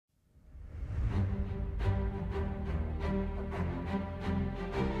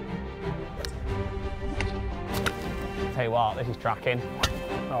Tell you what, this is tracking.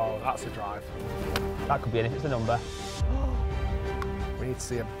 Oh, that's a drive. That could be it if it's the number. We need to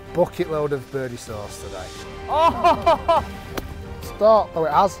see a bucket load of birdie sauce today. Oh! Stop. Oh,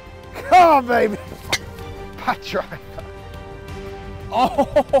 it has. Come on, baby. Bad drive.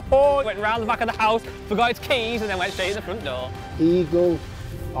 Oh! It went round the back of the house, forgot its keys, and then went straight in the front door. Eagle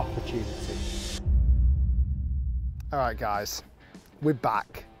opportunity. All right, guys, we're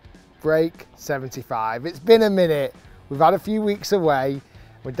back. Break 75. It's been a minute. We've had a few weeks away.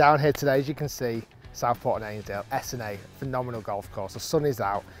 We're down here today, as you can see, Southport and Ainsdale, S&A, phenomenal golf course. The sun is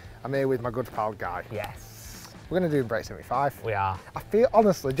out. I'm here with my good pal, Guy. Yes. We're going to do Break 75. We are. I feel,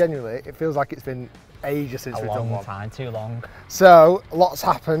 honestly, genuinely, it feels like it's been ages since we've done one. A long time, too long. So, lots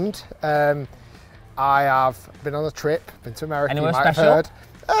happened. I have been on a trip, been to America, Anywhere you might special? have heard.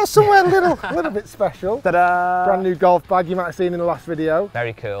 Somewhere a little bit special. Ta-da! Brand new golf bag you might have seen in the last video.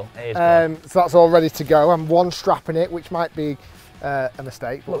 Very cool. It is good. So that's all ready to go. I'm one strapping it, which might be a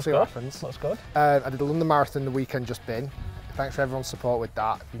mistake, but we'll see what happens. Looks good. I did the London Marathon the weekend just been. Thanks for everyone's support with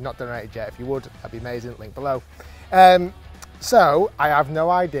that. If you've not donated yet, if you would, that'd be amazing. Link below. So I have no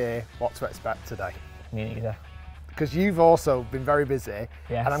idea what to expect today. Me neither. Because you've also been very busy,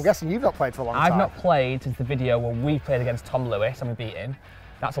 yes. And I'm guessing you've not played for a long time. I've not played since the video where we played against Tom Lewis and we beat him.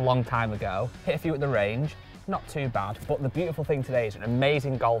 That's a long time ago. Hit a few at the range, not too bad. But the beautiful thing today is an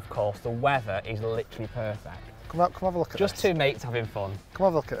amazing golf course. The weather is literally perfect. Come have a look at Just this. two mates having fun. Come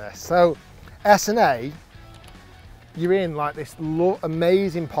have a look at this. So, S&A, you're in like this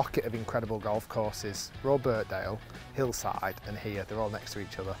amazing pocket of incredible golf courses. Royal Birkdale, Hillside, and here. They're all next to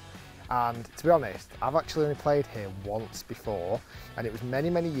each other. And to be honest, I've actually only played here once before, and it was many,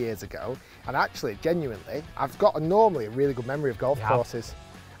 many years ago. And actually, genuinely, I've got normally a really good memory of golf courses.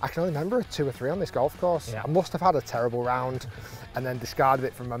 I can only remember 2 or 3 on this golf course. I must have had a terrible round and then discarded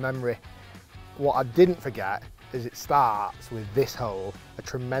it from my memory. What I didn't forget is it starts with this hole, a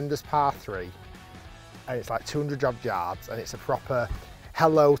tremendous par 3, and it's like 200 odd yards, and it's a proper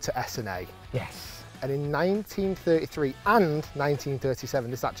hello to S&A. Yes. And in 1933 and 1937,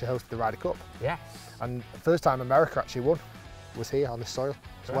 this actually hosted the Ryder Cup. Yes. And the first time America actually won was here on this soil.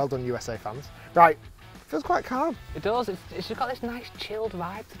 So well done, USA fans. Right, feels quite calm. It does. It's just got this nice chilled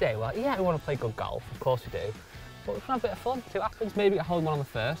vibe today. Well, yeah, we want to play good golf, of course we do. But we're going to have a bit of fun, see what happens. Maybe get hold one on the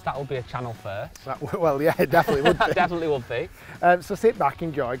first. That will be a channel first. Well, yeah, it definitely would be. Definitely would be. So sit back,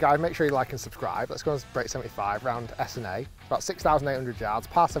 enjoy. Guys, make sure you like and subscribe. Let's go on Break 75 round S&A. About 6,800 yards,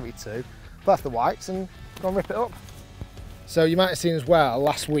 par 72. Both the whites, and go and rip it up. So you might have seen as well,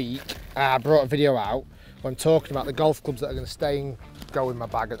 last week, I brought a video out when talking about the golf clubs that are going to stay and go in my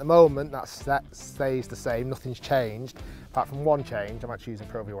bag. At the moment, that stays the same, nothing's changed. Apart from one change, I'm actually using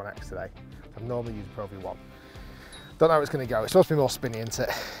Pro V1X today. I'm normally using Pro V1. Don't know how it's going to go. It's supposed to be more spinny, isn't it?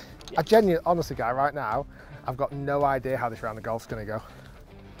 Yep. I genuinely, honestly, Guy, right now, I've got no idea how this round of golf's going to go.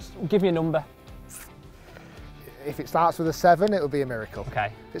 Give me a number. If it starts with a 7, it'll be a miracle.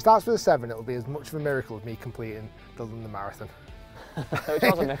 Okay. If it starts with a 7, it'll be as much of a miracle as me completing the London Marathon. It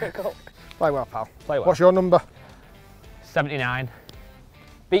was a miracle. Play well, pal. Play well. What's your number? 79.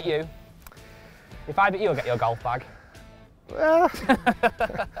 Beat you. If I beat you, I'll get your golf bag. Well,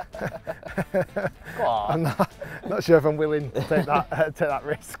 Go on. I'm not sure if I'm willing to take that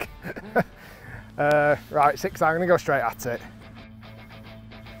risk. Right, 6, I'm going to go straight at it.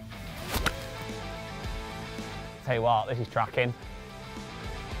 Tell you what, this is tracking.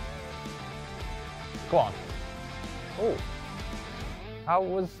 Go on. Oh. How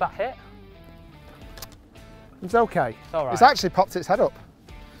was that hit? It's okay. It's all right. It's actually popped its head up.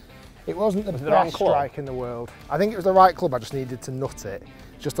 It wasn't the best strike in the world. I think it was the right club, I just needed to nut it.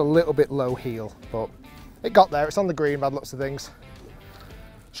 Just a little bit low heel, but it got there. It's on the green, bad looks of things.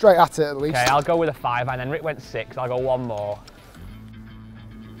 Straight at it at least. Okay, I'll go with a 5, and then Rick went 6, I'll go one more.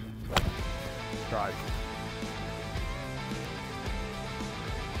 Strike.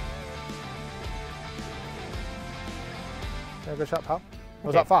 Yeah, good shot, pal.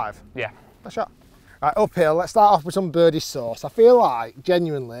 Was that 5? Yeah. Nice shot. Right, uphill, let's start off with some birdie sauce. I feel like,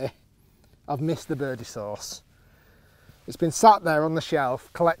 genuinely, I've missed the birdie sauce. It's been sat there on the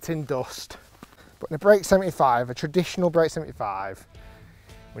shelf, collecting dust. But in a Break 75, a traditional Break 75,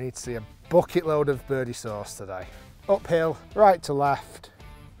 we need to see a bucket load of birdie sauce today. Uphill, right to left.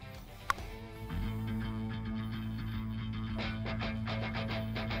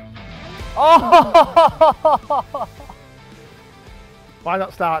 Oh! Why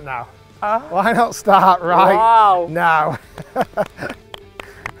not start now? Why not start right now?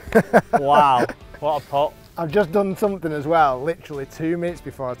 Wow, what a putt. I've just done something as well, literally 2 minutes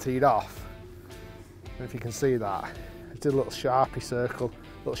before I teed off. And if you can see that, I did a little Sharpie circle,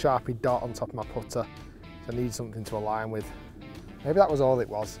 little Sharpie dot on top of my putter. So I need something to align with. Maybe that was all it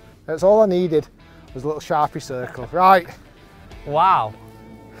was. That's all I needed, was a little Sharpie circle. Right. Wow.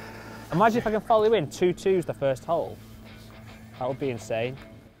 Imagine if I can follow you in 2-2's the first hole. That would be insane.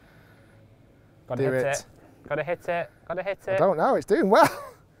 Gotta hit it. Gotta hit it. Gotta hit it. I don't know, it's doing well.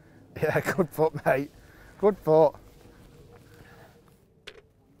 Yeah, good foot, mate. Good foot.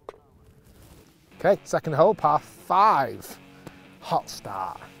 Okay, second hole, par 5. Hot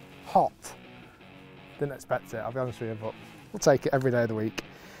start. Hot. Didn't expect it, I'll be honest with you, but we'll take it every day of the week.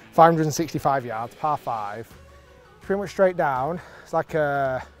 565 yards, par 5. Pretty much straight down. It's like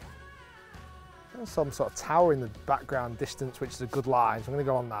some sort of tower in the background distance, which is a good line, so I'm going to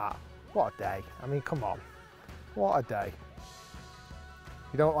go on that. What a day. I mean, come on. What a day.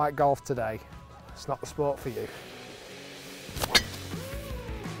 You don't like golf today, it's not the sport for you.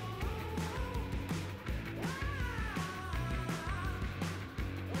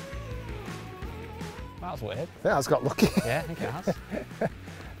 That was weird. I think that's got lucky. Yeah, I think it has.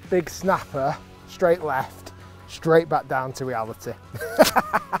 Big snapper, straight left, straight back down to reality.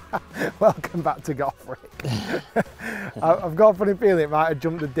 Welcome back to golf, Rick. I've got a funny feeling it might have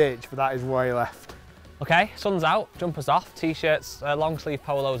jumped the ditch, but that is way left. Okay, sun's out, jumpers off, t-shirts, long sleeve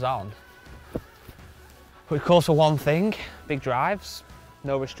polos on. But of course for one thing, big drives,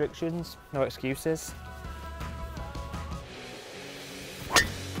 no restrictions, no excuses.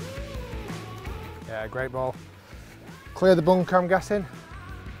 Yeah, great ball. Clear the bunker, I'm guessing.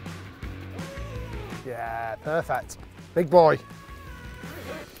 Yeah, perfect. Big boy.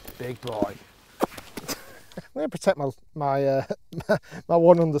 Big boy. I'm going to protect my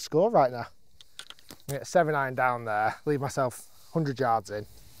one under score right now. I'm get a 7-iron down there, leave myself 100 yards in.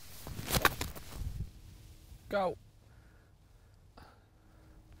 Go.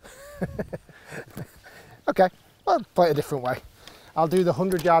 Okay, I'll play it a different way. I'll do the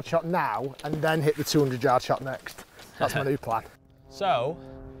 100-yard shot now and then hit the 200-yard shot next. That's my new plan. So,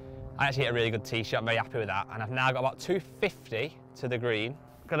 I actually hit a really good tee shot, I'm very happy with that. And I've now got about 250 to the green.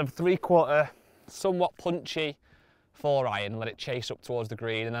 Got a 3/4, somewhat punchy 4-iron, let it chase up towards the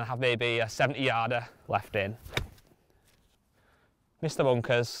green, and then have maybe a 70-yarder left in. Missed the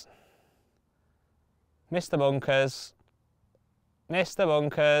bunkers. Missed the bunkers. Missed the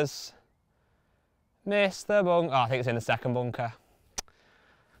bunkers. Missed the bunker. Oh, I think it's in the second bunker.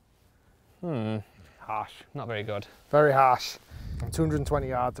 Harsh. Not very good. Very harsh. I'm 220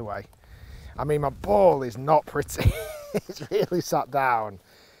 yards away. I mean, my ball is not pretty. It's really sat down.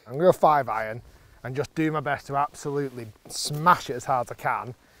 I'm going to go 5-iron and just do my best to absolutely smash it as hard as I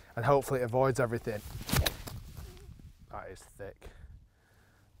can, and hopefully it avoids everything. That is thick.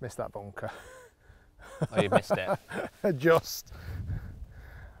 Missed that bunker. Oh, you missed it. Just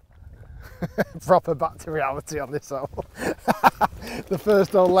proper back to reality on this hole. The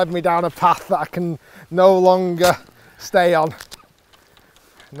first hole led me down a path that I can no longer stay on.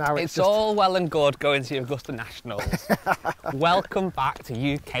 Now it's all well and good going to the Augusta Nationals. Welcome back to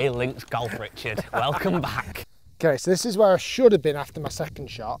UK Links Golf, Richard. Welcome back. Okay, so this is where I should have been after my second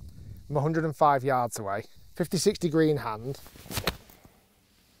shot. I'm 105 yards away. 50-60 green hand.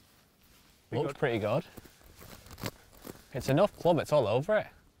 Looks pretty good. It's enough club, it's all over it.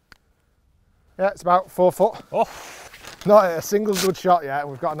 Yeah, it's about 4 foot. Oh. Not a single good shot yet,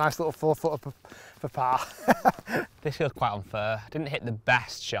 and we've got a nice little 4 footer for par. This feels quite unfair. I didn't hit the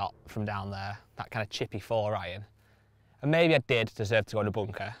best shot from down there, that kind of chippy 4-iron. And maybe I did deserve to go in a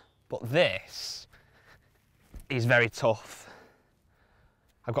bunker, but this is very tough.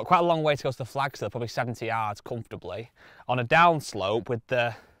 I've got quite a long way to go to the flag still, probably 70 yards comfortably, on a downslope with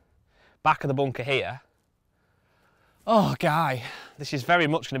the back of the bunker here. Oh, Guy, this is very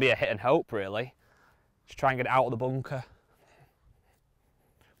much going to be a hit and hope, really. Just try and get it out of the bunker.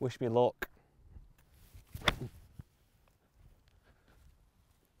 Wish me luck.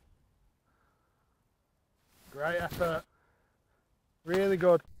 Great effort. Really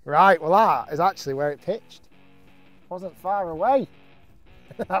good. Right, well that is actually where it pitched. Wasn't far away.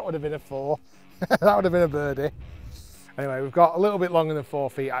 That would have been a 4. That would have been a birdie. Anyway, we've got a little bit longer than 4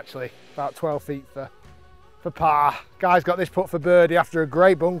 feet actually. About 12 feet for par. Guy's got this putt for birdie after a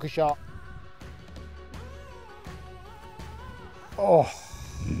great bunker shot. Oh.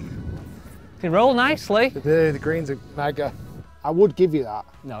 They roll nicely. They do, the greens are mega. I would give you that.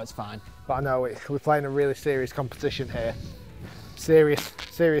 No, it's fine. But I know we're playing a really serious competition here. Serious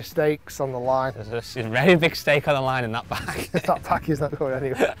stakes on the line. There's a very big stake on the line in that pack. That pack is not going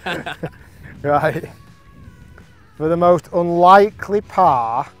anywhere. Right. For the most unlikely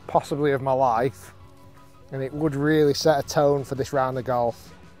par, possibly of my life, and it would really set a tone for this round of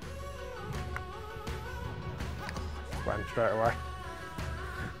golf. Went straight away.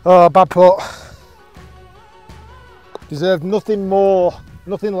 Oh, bad putt. Deserved nothing more,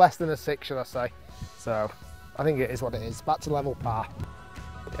 nothing less than a 6, should I say. So, I think it is what it is. Back to level par.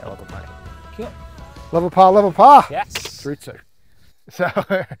 Yeah, well done, mate. Cute. Level par, level par. Yes. Through 2. So,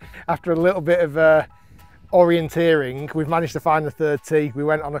 after a little bit of orienteering, we've managed to find the 3rd tee. We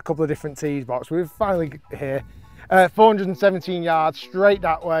went on a couple of different tees, but we're finally here. 417 yards, straight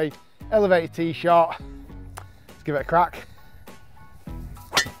that way. Elevated tee shot. Let's give it a crack.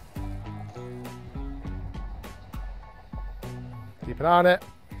 Keep an eye on it.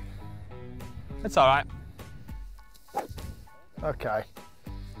 It's all right. Okay,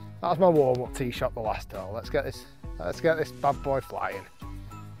 that was my warm-up tee shot the last hole. Let's get this bad boy flying.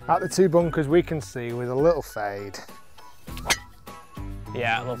 At the 2 bunkers we can see with a little fade.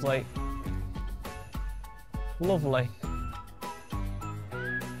 Yeah, lovely. Lovely.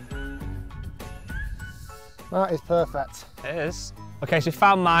 That is perfect. It is. Okay, so we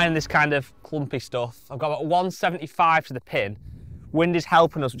found mine in this kind of clumpy stuff. I've got about 175 to the pin. Wind is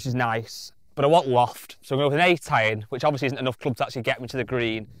helping us, which is nice, but I want loft. So I'm going to go with an 8 iron, which obviously isn't enough club to actually get me to the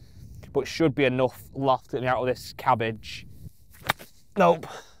green, but should be enough loft to get me out of this cabbage. Nope.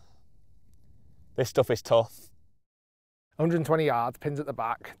 This stuff is tough. 120 yards, pins at the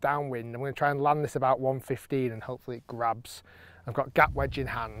back, downwind. I'm going to try and land this about 115 and hopefully it grabs. I've got gap wedge in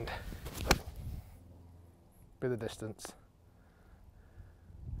hand. Bit of distance.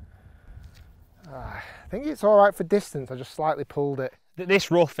 I think it's all right for distance. I just slightly pulled it.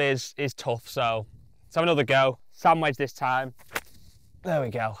 This rough is tough, so let's have another go. Sand wedge this time. There we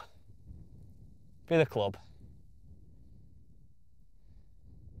go. Be the club.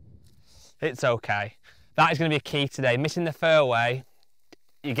 It's okay. That is going to be a key today. Missing the fairway,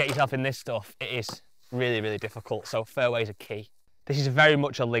 you get yourself in this stuff. It is really, really difficult. So fairways are key. This is very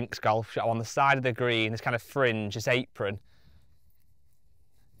much a links golf shot. On the side of the green, this kind of fringe, this apron.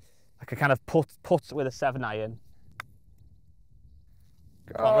 Like a kind of putt with a 7 iron.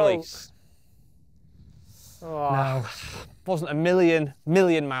 Come on, release. Oh. No, wasn't a million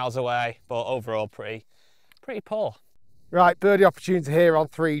miles away, but overall pretty poor. Right, birdie opportunity here on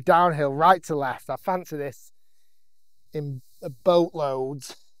 3, downhill, right to left. I fancy this in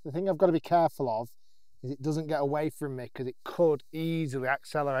boatloads. The thing I've got to be careful of is it doesn't get away from me because it could easily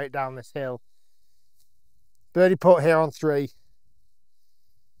accelerate down this hill. Birdie putt here on 3.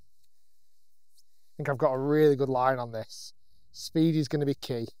 I think I've got a really good line on this. Speed is going to be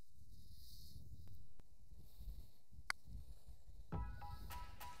key.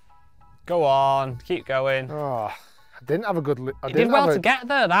 Go on, keep going. Oh, I didn't have a good... You did well to get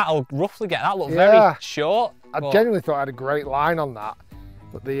there, that'll roughly get that. Looked very short. I genuinely thought I had a great line on that.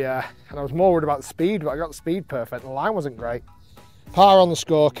 But and I was more worried about the speed, but I got the speed perfect. The line wasn't great. Par on the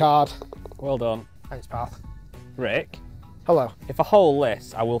scorecard. Well done. Thanks, pal. Rick. Hello. If I hold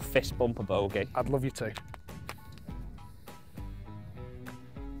this, I will fist bump a bogey. I'd love you to.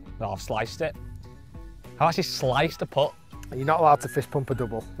 No, I've sliced it. I've actually sliced a putt. You're not allowed to fist pump a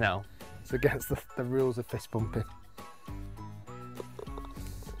double. No. It's against the rules of fist pumping.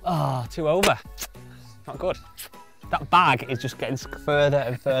 Oh, 2 over. Not good. That bag is just getting further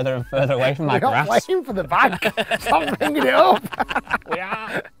and further and further away from my grass. We're not playing for the bag. Stop bringing it up. We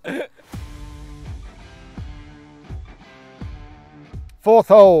are. 4th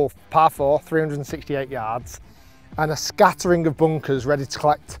hole, par 4, 368 yards, and a scattering of bunkers ready to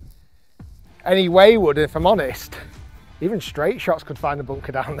collect any wayward. If I'm honest, even straight shots could find a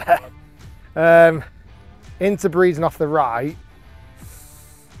bunker down there. Into breeze and off the right.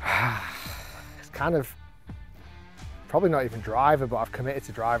 It's kind of probably not even driver, but I've committed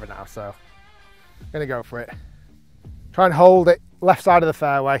to driver now, so I'm gonna go for it. Try and hold it left side of the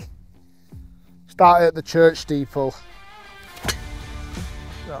fairway. Start it at the church steeple.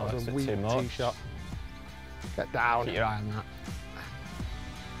 That was a weak tee shot. Get down. Keep your eye on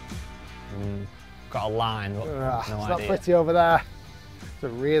that. Got a line, but no it's idea. not pretty over there. It's a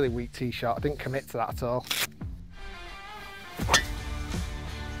really weak tee shot. I didn't commit to that at all.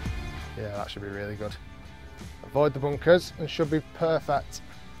 Yeah, that should be really good. Avoid the bunkers and should be perfect.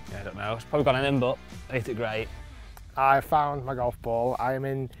 Yeah, I don't know. It's probably gone in, but I hit it great. I found my golf ball. I am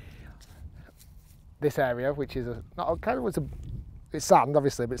in this area, which is it's sand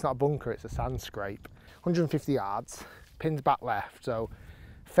obviously, but it's not a bunker, it's a sand scrape. 150 yards, pins back left, so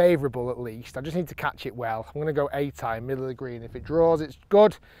favourable at least. I just need to catch it well. I'm going to go 8 iron, middle of the green. If it draws, it's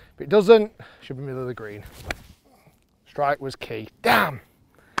good. If it doesn't, should be middle of the green. Strike was key. Damn!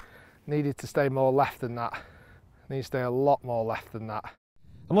 Needed to stay more left than that. Need to stay a lot more left than that.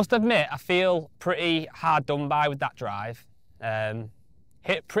 I must admit, I feel pretty hard done by with that drive.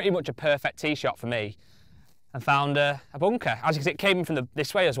 Hit pretty much a perfect tee shot for me and found a bunker. As you can see, it came in from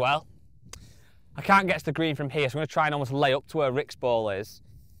this way as well. I can't get to the green from here, so I'm going to try and almost lay up to where Rick's ball is,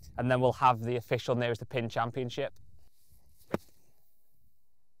 and then we'll have the official nearest the pin championship.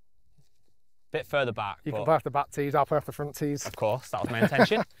 Bit further back. You can play off the back tees, I'll play off the front tees. Of course, that was my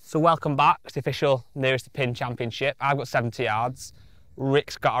intention. So welcome back to the official nearest the pin championship. I've got 70 yards.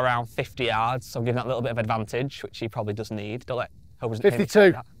 Rick's got around 50 yards, so I'm giving that a little bit of advantage, which he probably does need. Don't let Hope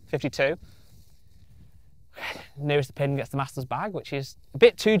 52. 52. Nearest the pin gets the Masters bag, which is a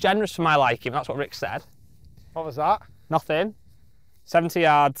bit too generous for my liking. That's what Rick said. What was that? Nothing. 70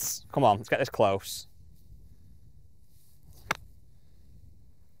 yards. Come on, let's get this close.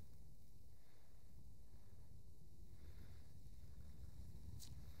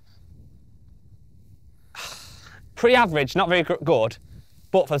 Pretty average, not very good,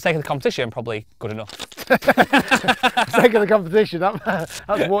 but for the sake of the competition, probably good enough. For the sake of the competition, that's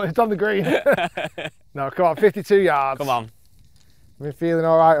what it's on the green. No, come on, 52 yards. Come on. I've been feeling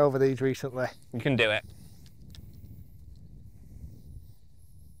all right over these recently. You can do it.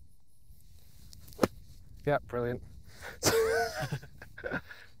 Yep, brilliant.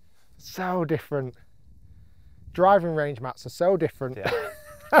 So different. Driving range mats are so different.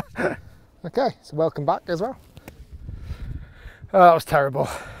 Yeah. Okay, so welcome back as well. Oh, that was terrible.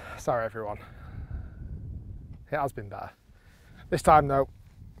 Sorry, everyone. It has been better. This time, though.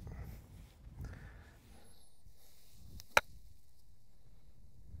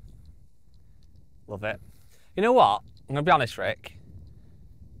 Love it. You know what? I'm going to be honest, Rick.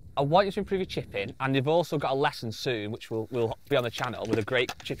 I want you to improve your chipping, and you've also got a lesson soon, which will be on the channel with a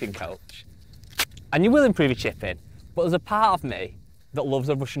great chipping coach. And you will improve your chipping, but there's a part of me that loves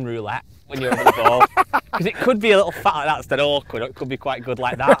a Russian roulette when you're over the ball. Because it could be a little fat like that instead of awkward, or it could be quite good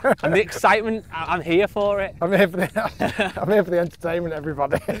like that. And the excitement, I'm here for it. I'm here for the entertainment,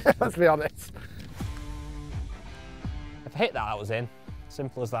 everybody. Let's be honest. If I hit that, that was in.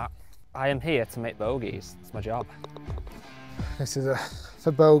 Simple as that. I am here to make bogeys. It's my job. This is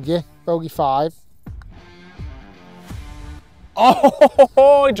for bogey 5.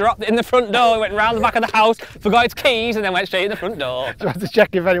 Oh, he dropped it in the front door, he went round the back of the house, forgot his keys, and then went straight in the front door. Tried to check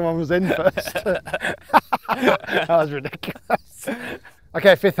if anyone was in first. That was ridiculous.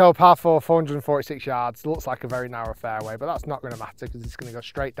 Okay, 5th hole, par 4, 446 yards. Looks like a very narrow fairway, but that's not going to matter because it's going to go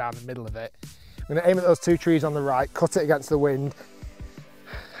straight down the middle of it. I'm going to aim at those 2 trees on the right, cut it against the wind,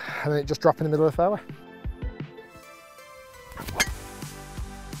 and then it just drop in the middle of the fairway.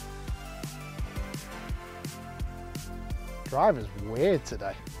 Driver's weird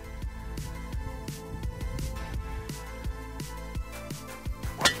today.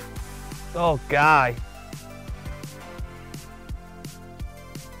 Oh, Guy.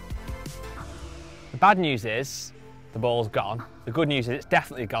 The bad news is the ball's gone. The good news is it's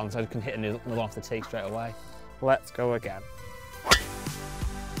definitely gone, so I can hit another one off the tee straight away. Let's go again.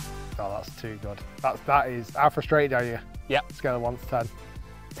 Oh, that's too good. That is. How frustrated are you? Yep. Scale of 1 to 10.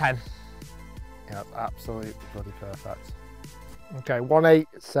 10. Yeah, that's absolutely bloody perfect. Okay,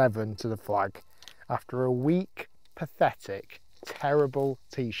 187 to the flag. After a weak, pathetic, terrible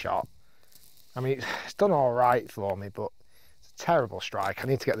tee shot. I mean, it's done all right for me, but it's a terrible strike. I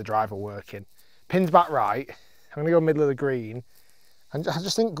need to get the driver working. Pin's back right. I'm going to go middle of the green. And I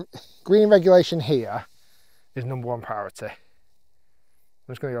just think green regulation here is #1 priority. I'm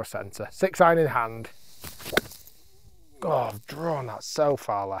just going to go centre. 6 iron in hand. Oh, I've drawn that so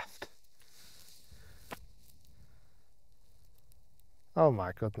far left. Oh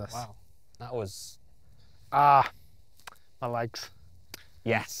my goodness. Wow. That was... Ah, my legs.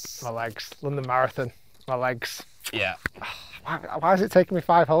 Yes. My legs. London Marathon. My legs. Yeah. Why is it taking me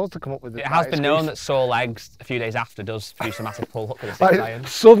 5 holes to come up with this? It has been known that sore legs a few days after does produce a massive pull hook with a 6 iron.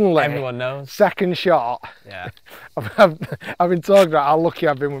 Suddenly, everyone knows. Second shot. Yeah. I've been talking about how lucky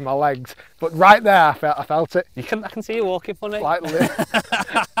I've been with my legs, but right there I felt it. I can see you walking funny. Like,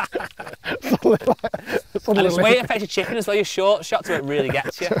 and it's weight affects your chipping as well. Your short shot to it really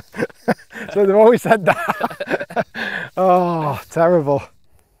gets you. So they've always said that. Oh, terrible.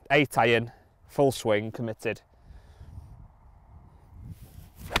 8 iron, full swing, committed.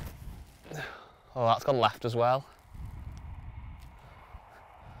 Oh, that's gone left as well.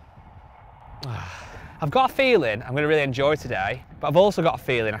 I've got a feeling I'm going to really enjoy today, but I've also got a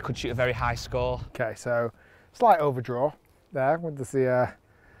feeling I could shoot a very high score. Okay, so slight overdraw there with the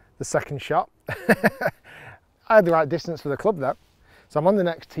second shot. I had the right distance for the club though. So I'm on the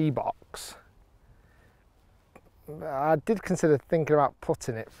next tee box. I did consider thinking about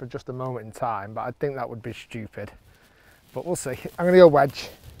putting it for just a moment in time, but I think that would be stupid. But we'll see. I'm going to go wedge.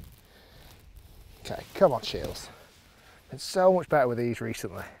 Okay, come on, Shiels. Been so much better with these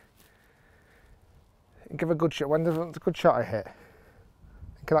recently. Give a good shot. When the good shot I hit?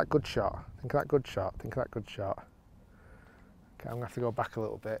 I Think of that good shot. Think of that good shot. Think of that good shot. Okay, I'm going to have to go back a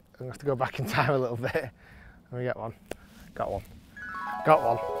little bit. I'm going to have to go back in time a little bit. Let me get one. Got one. Got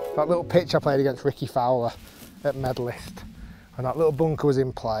one. That little pitch I played against Ricky Fowler at Medalist. And that little bunker was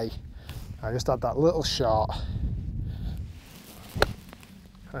in play. I just had that little shot.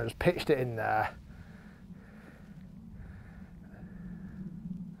 I just pitched it in there.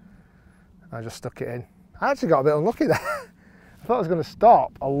 I just stuck it in. I actually got a bit unlucky there. I thought it was going to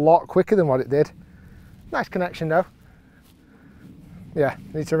stop a lot quicker than what it did. Nice connection though. Yeah,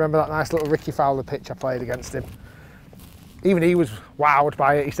 need to remember that nice little Ricky Fowler pitch I played against him. Even he was wowed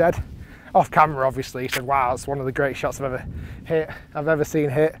by it, he said. Off camera, obviously, he said, wow, it's one of the great shots I've ever seen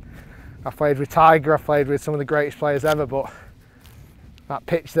hit. I've played with Tiger, I've played with some of the greatest players ever, but that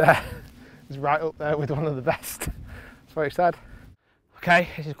pitch there is right up there with one of the best. That's what he said. Okay,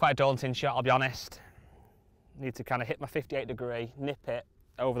 this is quite a daunting shot, I'll be honest. Need to kind of hit my 58 degree, nip it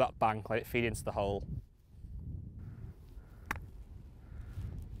over that bank, let it feed into the hole.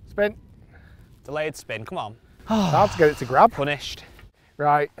 Spin. Delayed spin, come on. Hard to get it to grab. Punished.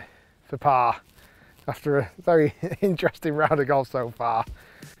 Right, for par. After a very interesting round of golf so far.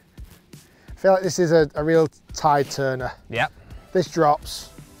 I feel like this is a real tide turner. Yep. This drops.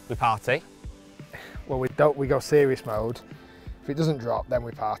 We party. Well, we go serious mode. If it doesn't drop, then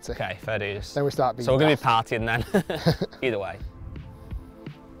we party. Okay, fair dues. Then we start being So we're going to be partying then. Either way.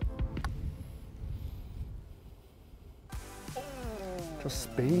 Just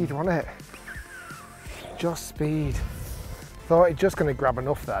speed, wasn't it? Just speed. Thought it's just going to grab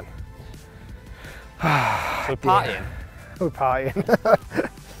enough then. So we're partying? We're partying.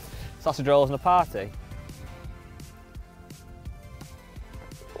 Sausage rolls and a party?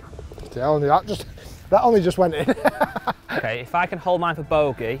 That only just went in. Okay, if I can hold mine for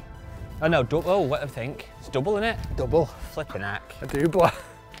bogey. Oh no, double, what do I think? It's double, isn't it? Double. Flipping heck. A double.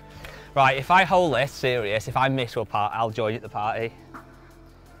 Right, if I hold this, serious, if I miss, I'll join you at the party.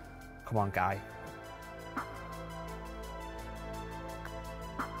 Come on, guy.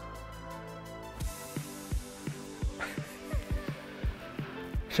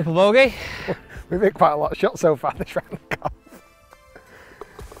 Triple bogey. We've hit quite a lot of shots so far this round of golf.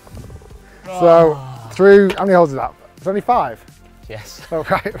 So, through, how many holes is that? It's only 5? Yes. Oh,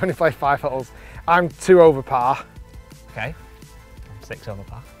 right, I've only played 5 holes. I'm 2 over par. Okay. 6 over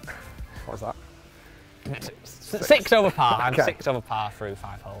par. What was that? 6 over par. I'm Okay. 6 over par through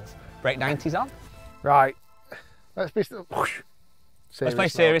 5 holes. Break 90s on. Right. Let's be serious. Let's play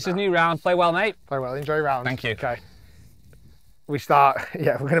serious. It's a new round. Play well, mate. Play well. Enjoy round. Thank you. Okay. We start,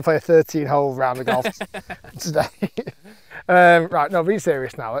 yeah, we're going to play a 13-hole round of golf today. Right, no, be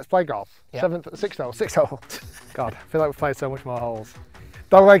serious now. Let's play golf. Yep. 6 hole. God, I feel like we've played so much more holes.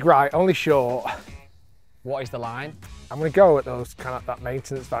 Dog leg right, only short. What is the line? I'm going to go at those kind of that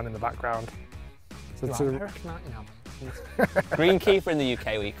maintenance van in the background. So You are American, aren't you now? Greenkeeper in the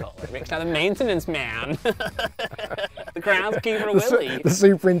UK, we call it. Rick's now the maintenance man. The groundskeeper of Willie. The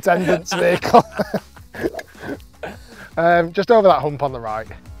superintendent's vehicle. Just over that hump on the right.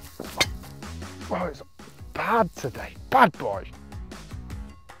 Oh, it's bad today. Bad boy.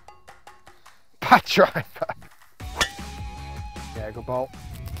 Bad driver. Yeah, good ball.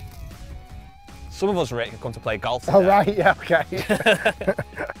 Some of us, Rick, have come to play golf today. Oh, right, yeah, okay.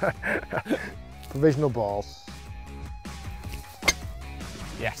 Provisional ball.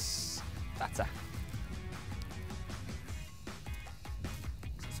 Yes, better.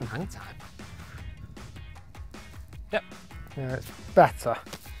 Some hang time. Yep. Yeah, it's better.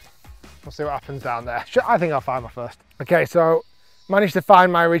 We'll see what happens down there. I think I'll find my first. Okay, so managed to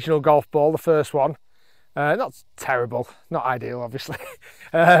find my original golf ball, the first one. Not terrible, not ideal, obviously.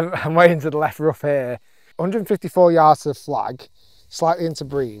 I'm way into the left rough here. 154 yards to the flag, slightly into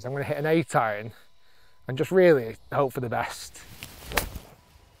breeze. I'm going to hit an 8 iron and just really hope for the best.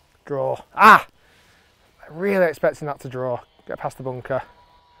 Draw. Ah! I'm really expecting that to draw. Get past the bunker.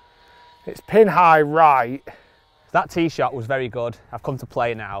 It's pin high right. That tee shot was very good. I've come to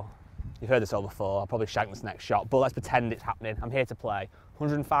play now. You've heard this all before. I'll probably shank this next shot, but let's pretend it's happening. I'm here to play.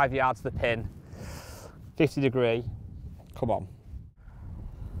 105 yards to the pin. 50 degree. Come on.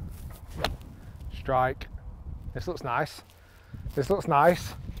 Strike. This looks nice. This looks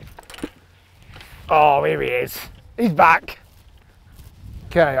nice. Oh, here he is. He's back.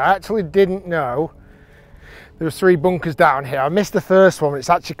 Okay, I actually didn't know there was 3 bunkers down here. I missed the first one, but it's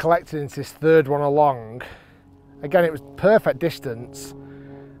actually collected into this 3rd one along. Again, it was perfect distance.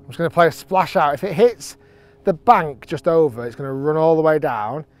 I'm just going to play a splash out. If it hits the bank just over, it's going to run all the way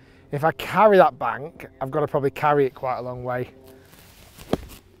down. If I carry that bank, I've got to probably carry it quite a long way.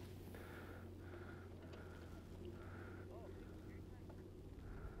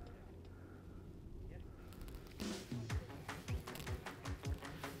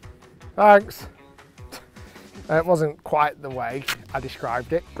 Thanks. It wasn't quite the way I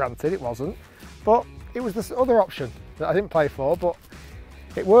described it, granted it wasn't, but it was this other option that I didn't play for, but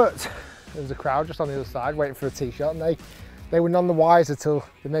it worked. There was a crowd just on the other side waiting for a tee shot, and they were none the wiser till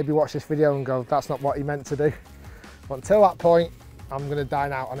they maybe watch this video and go, that's not what he meant to do. But until that point, I'm gonna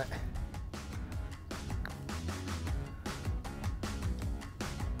dine out on it.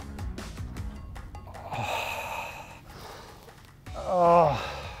 Oh.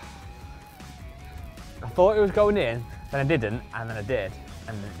 I thought it was going in, then I didn't, and then I did,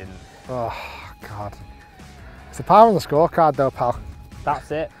 and then it didn't. Oh, God. It's the power on the scorecard though, pal.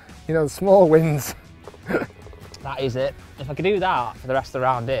 That's it. You know, the small wins. That is it. If I could do that for the rest of the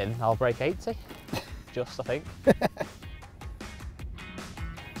round in, I'll break 80. Just, I think.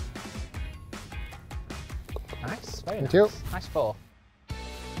 Nice, very nice. Thank you. Nice 4.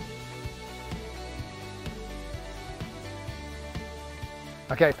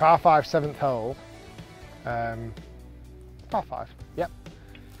 Okay, par 5, 7th hole. Par 5. Yep.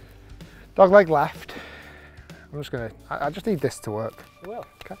 Dog leg left. I'm just gonna, I just need this to work. It will.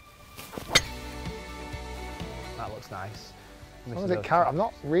 Okay. That looks nice. As long as it carry, I've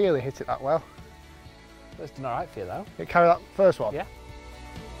not really hit it that well. It's done alright for you though. It carry that first one? Yeah.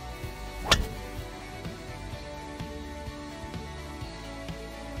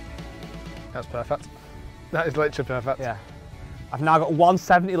 That's perfect. That is literally perfect. Yeah. I've now got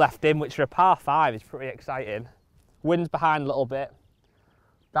 170 left in, which for a par 5 is pretty exciting. Wind's behind a little bit.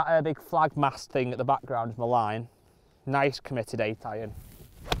 That big flag mast thing at the background is my line. Nice committed 8-iron.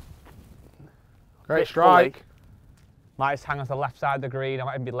 Great strike. Fully. Might just hang on to the left side of the green. I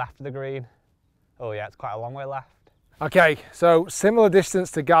might even be left of the green. Oh yeah, it's quite a long way left. Okay, so similar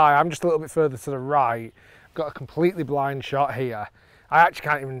distance to Guy. I'm just a little bit further to the right. Got a completely blind shot here. I actually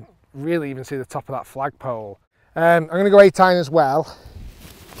can't even really see the top of that flagpole. I'm going to go 8-iron as well.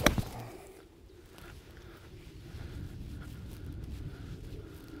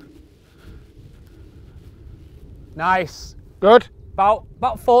 Nice. Good.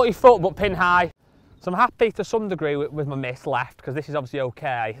 About 40 foot, but pin high. So I'm happy to some degree with my miss left, because this is obviously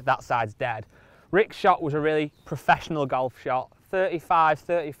okay. That side's dead. Rick's shot was a really professional golf shot. 35,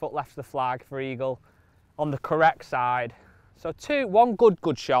 30 foot left of the flag for eagle on the correct side. So one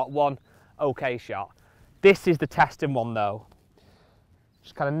good shot, one okay shot. This is the testing one though.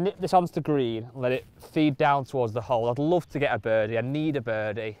 Just kind of nip this onto the green and let it feed down towards the hole. I'd love to get a birdie, I need a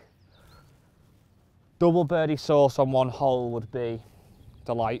birdie. Double birdie source on one hole would be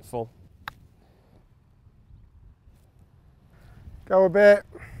delightful. Go a bit.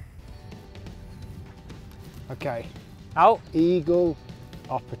 Okay. Out. Eagle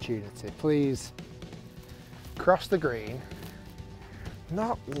opportunity. Please cross the green.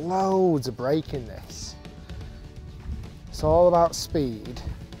 Not loads of break in this. It's all about speed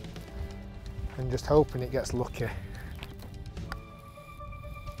and just hoping it gets lucky.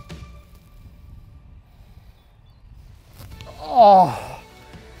 Oh,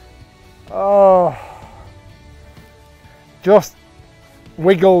 oh, just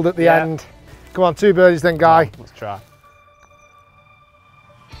wiggled at the end. Come on, 2 birdies then, Guy. Let's try.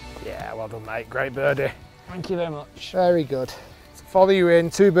 Yeah, well done, mate. Great birdie. Thank you very much. Very good. So follow you in,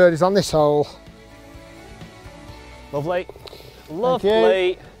 2 birdies on this hole. Lovely.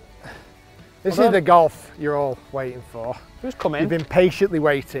 Lovely. This is the golf you're all waiting for. Who's coming? You've been patiently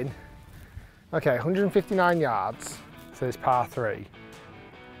waiting. Okay, 159 yards to this par 3.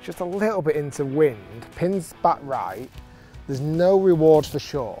 Just a little bit into wind. Pins back right. There's no reward for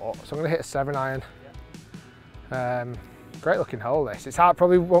short, so I'm going to hit a 7-iron. Great looking hole this. It's hard,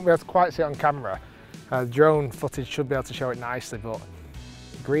 probably won't be able to quite see it on camera. Drone footage should be able to show it nicely, but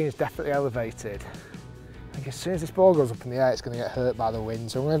the green is definitely elevated. I think as soon as this ball goes up in the air, it's going to get hurt by the wind.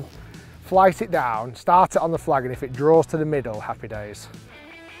 So I'm going to flight it down, start it on the flag, and if it draws to the middle, happy days.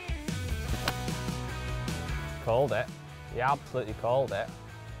 Called it. Yeah, absolutely called it.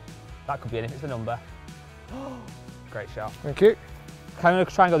 That could be anything, it's a number. Great shot. Thank you. Kind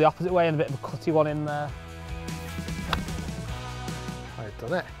of try and go the opposite way and a bit of a cutty one in there. I've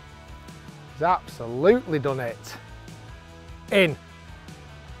done it. He's absolutely done it. In.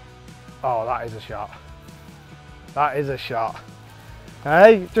 Oh, that is a shot. That is a shot.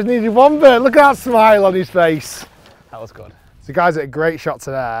 Hey, just needed 1 bird. Look at that smile on his face. That was good. So guys, a great shot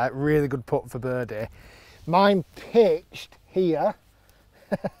to there. Really good putt for birdie. Mine pitched here,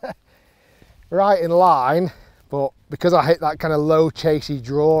 right in line, but because I hit that kind of low chasey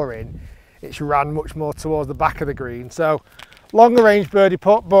drawing, it's ran much more towards the back of the green. So longer range birdie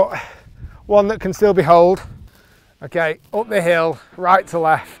putt, but one that can still be holed. Okay, up the hill, right to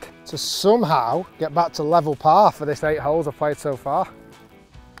left, to somehow get back to level par for this 8 holes I've played so far.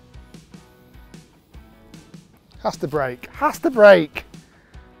 Has to break. Has to break.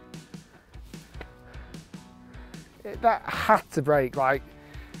 That had to break. Like,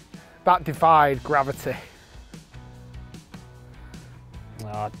 that defied gravity. Oh,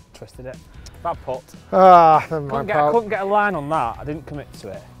 I twisted it. Bad putt. Ah, never mind, I couldn't get a line on that. I didn't commit to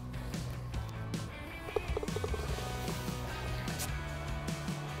it.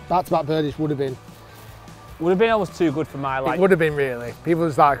 Back-to-back birdies would have been. Would have been almost too good for my like. It would have been really. People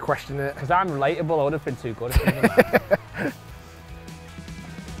would start questioning it. Because I'm relatable, I would have been too good if I'd done that.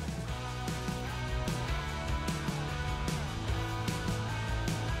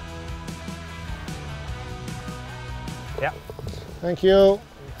 Yeah. Thank you.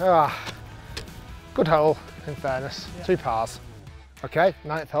 Ah, good hole, in fairness. Yeah. 2 pars. Okay,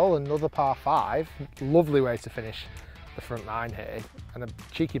 9th hole, another par 5. Lovely way to finish the front 9 here. And a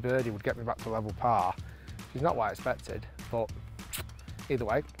cheeky birdie would get me back to level par. Which is not what I expected, but either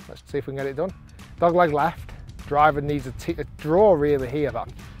way, let's see if we can get it done. Dogleg left. Driver needs a draw really here, but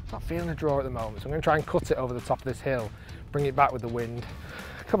I'm not feeling a draw at the moment. So I'm going to try and cut it over the top of this hill, bring it back with the wind.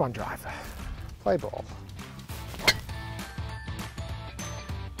 Come on, driver. Play ball.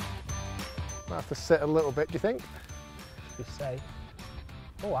 Might have to sit a little bit, do you think? You say.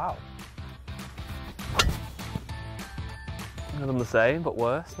 Oh wow. None the same, but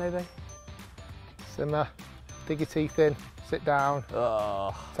worse maybe. Simmer, dig your teeth in, sit down,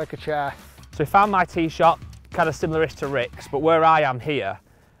 take a chair. So we found my tee shot, kind of similar-ish to Rick's, but where I am here,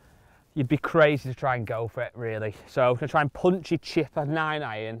 you'd be crazy to try and go for it really. So I'm going to try and punchy chip a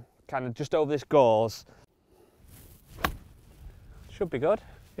 9-iron, kind of just over this gauze. Should be good.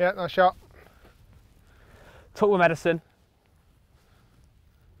 Yeah, nice shot. Took my medicine.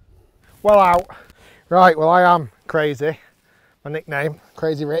 Well out. Right, well I am crazy. My nickname,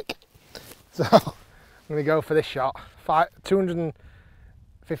 Crazy Rick. So I'm going to go for this shot.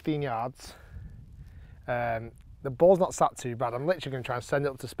 215 yards. The ball's not sat too bad. I'm literally going to try and send it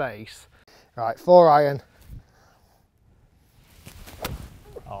up to space. Right, 4-iron.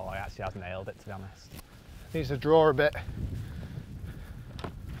 Oh, I actually have nailed it, to be honest. Needs to draw a bit.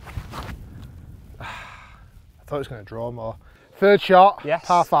 I thought it was going to draw more. 3rd shot, yes.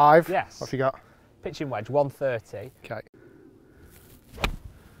 par 5. Yes. What have you got? Pitching wedge, 130. Okay.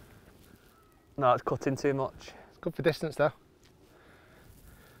 No, it's cutting too much. It's good for distance though.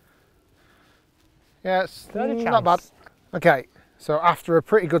 Yeah, it's Not not bad. Okay, so after a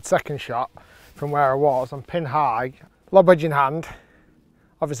pretty good second shot from where I was, I'm pin high, lob wedge in hand.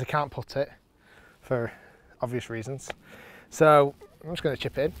 Obviously can't putt it for obvious reasons. So I'm just going to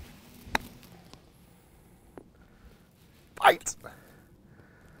chip in. Right.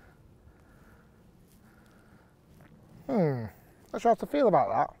 Not sure how to feel about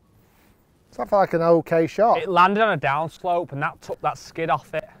that. Does that feel like an okay shot? It landed on a downslope and that took that skid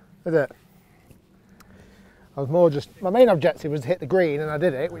off it. Did it? I was more just, my main objective was to hit the green and I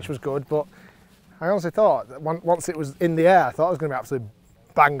did it, which was good, but I honestly thought that once it was in the air, I thought it was going to be absolutely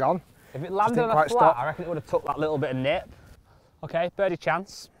bang on. If it landed on a flat, I reckon it would have took that little bit of nip. Okay, birdie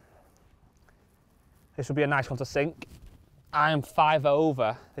chance. This would be a nice one to sink. I am 5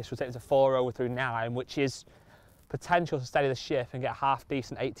 over. This would take me to 4 over through 9, which is potential to steady the ship and get a half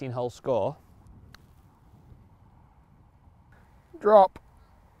decent 18-hole score. Drop.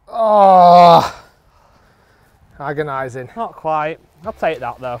 Oh, agonising. Not quite. I'll take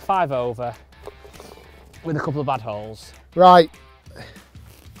that though. 5 over with a couple of bad holes. Right.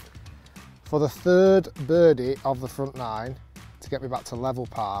 For the 3rd birdie of the front 9 to get me back to level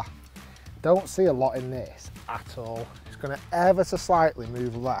par. Don't see a lot in this at all. It's going to ever so slightly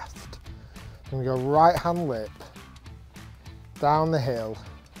move left. I'm going to go right hand lip, down the hill,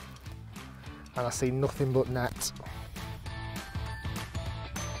 and I see nothing but net.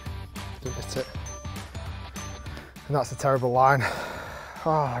 Didn't hit it. And that's a terrible line. Oh,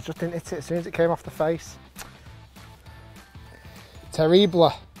 I just didn't hit it as soon as it came off the face.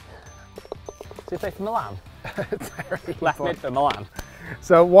 Terrible. So you play for Milan? Left mid for Milan.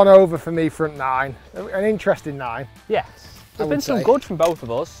 So 1 over for me, front 9. An interesting 9. Yes. There's been some good from both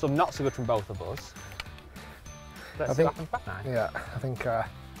of us, some not so good from both of us. Let's see what happens back 9. Yeah, I think a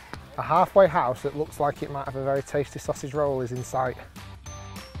halfway house that looks like it might have a very tasty sausage roll is in sight.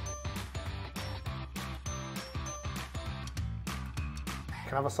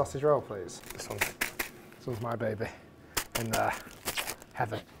 Can I have a sausage roll, please? This one's my baby. In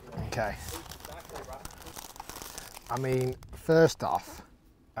heaven. Okay. I mean, first off,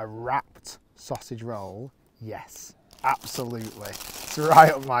 a wrapped sausage roll, yes, absolutely. It's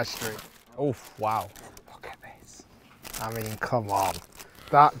right up my street. Oof, wow. Look at this. I mean, come on.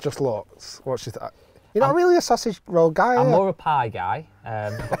 That just looks, what's it, You're not really a sausage roll guy, I'm are you? more of a pie guy.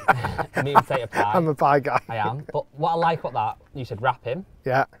 Meat and potato pie. I'm a pie guy. I am. But what I like about that, you said wrapping.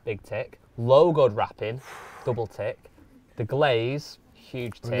 Yeah. Big tick. Logoed wrapping, double tick. The glaze,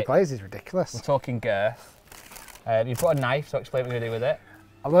 huge tick. The glaze is ridiculous. We're talking girth. You've got a knife, so explain what you're going to do with it.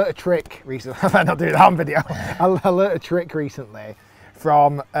 I learnt a trick recently. I might not do that on video. I learnt a trick recently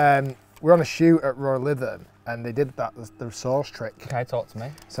from, we're on a shoot at Royal Lytham and they did that, the sauce trick. Okay, talk to me.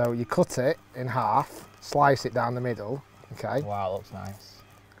 So you cut it in half, slice it down the middle, okay? Wow, looks nice.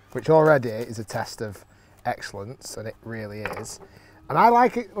 Which already is a test of excellence, and it really is. And I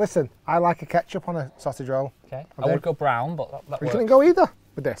like it, listen, I like a ketchup on a sausage roll. Okay, I would go brown, but that You works. couldn't go either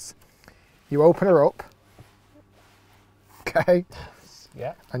with this. You open her up, okay?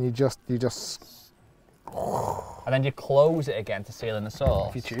 Yeah. And you just... And then you close it again to seal in the sauce.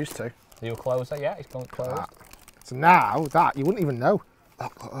 If you choose to. So you'll close it, yeah, it's going closed. So now, that, you wouldn't even know.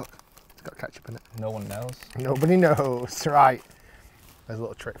 Look, it's got ketchup in it. No one knows. Nobody knows, right. There's a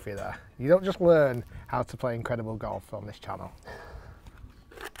little trick for you there. You don't just learn how to play incredible golf on this channel.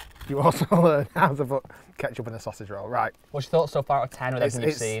 You also learn how to put ketchup in a sausage roll, right. What's your thoughts so far out of 10 with everything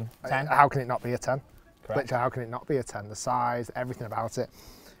you've seen? 10? How can it not be a 10? Correct. Literally, how can it not be a 10? The size, everything about it.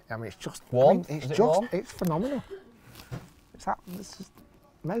 I mean, it's just warm. It's phenomenal. This is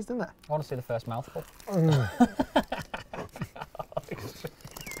amazing, isn't it? I want to see the first mouthful.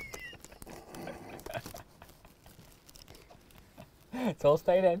 It's all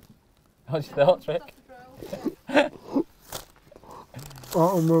staying in. What's your thoughts, Rick?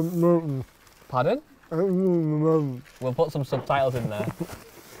 Pardon? We'll put some subtitles in there.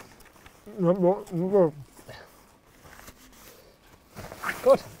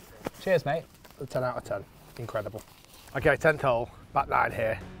 Good. Cheers, mate. A 10 out of 10. Incredible. Okay, 10th hole, back 9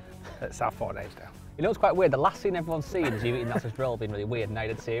 here at Southport and Aysdale. You know what's quite weird? The last scene everyone's seen is you eating that sausage roll being really weird, and now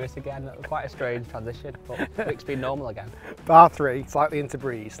you're serious again. Quite a strange transition, but Rick's been normal again. Bar 3, slightly into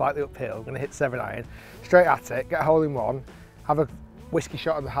breeze, slightly uphill, going to hit 7 iron, straight at it, get a hole in one, have a whiskey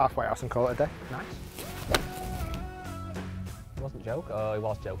shot at the halfway house and call it a day. Nice. He wasn't joking. Oh, he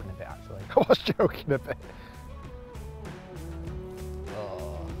was joking a bit, actually. I was joking a bit.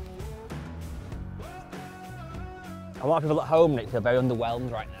 A lot of people at home, Nick, feel very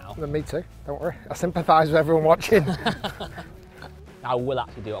underwhelmed right now. And me too, don't worry. I sympathise with everyone watching. I will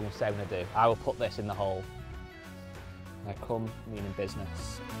actually do what I'm going to say I'm going to do. I will put this in the hole. I come meaning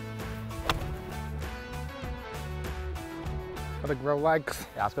business. Gotta grow legs.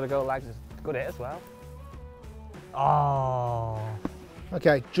 Yeah, it's got to go legs. It's a good hit as well. Oh.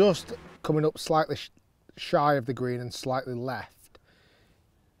 Okay, just coming up slightly shy of the green and slightly left.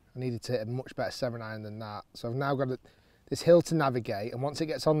 I needed to hit a much better 7 iron than that. So I've now got this hill to navigate, and once it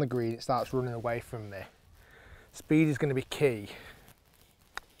gets on the green, it starts running away from me. Speed is going to be key.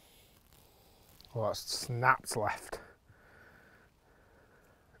 Oh, that's snapped left.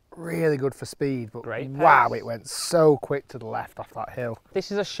 Really good for speed, but great wow, pace. It went so quick to the left off that hill.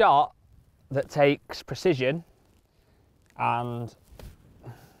 This is a shot that takes precision and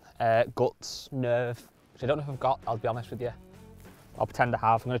guts, nerve, which I don't know if I've got, I'll be honest with you. I'll pretend I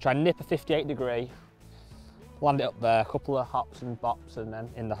have. I'm going to try and nip a 58 degree, land it up there, a couple of hops and bops, and then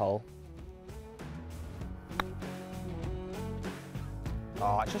in the hole.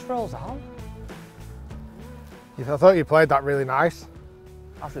 Oh, it just rolls on. I thought you played that really nice.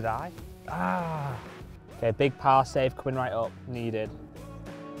 As did I. Ah. Okay, big par save coming right up, needed.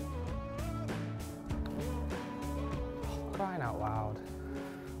 Oh, crying out loud.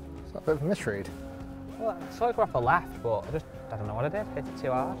 Is that a bit of a misread? Well, I saw it go off the left, but I don't know what I did. Hit it too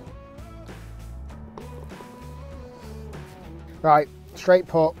hard. Right, straight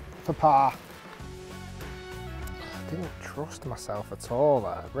putt for par. I didn't trust myself at all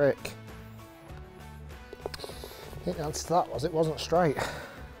there, Rick. I think the answer to that was it wasn't straight.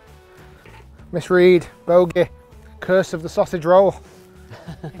 Misread, bogey, curse of the sausage roll.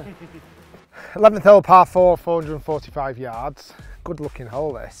 11th hole, par 4, 445 yards. Good looking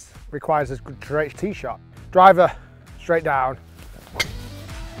hole this. Requires a good straight tee shot. Driver, straight down.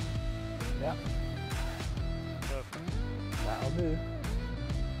 Yeah. That'll do.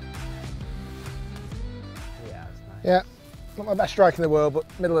 Yeah, that's nice. Yeah, not my best strike in the world,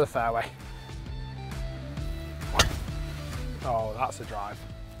 but middle of the fairway. Oh, that's a drive.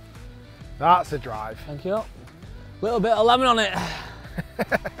 That's a drive. Thank you. Little bit of lemon on it.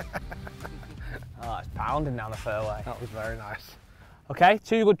 Oh, it's pounding down the fairway. That was very nice. Okay,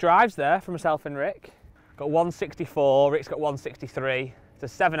 2 good drives there from myself and Rick. Got 164, Rick's got 163. It's a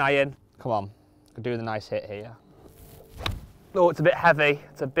 7 iron. Come on, could do the nice hit here. Oh, it's a bit heavy.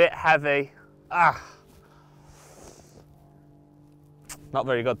 It's a bit heavy. Ah. Not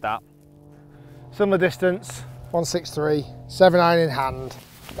very good, that. Similar distance, 163, 7-iron in hand.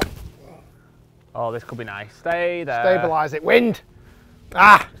 Oh, this could be nice. Stay there. Stabilise it. Wind!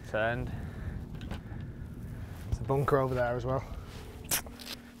 Ah! Turned. There's a bunker over there as well.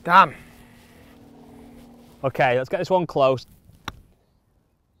 Damn. Okay, let's get this one close.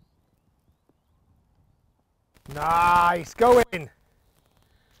 Nice, go in.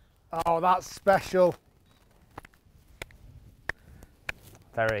 Oh, that's special.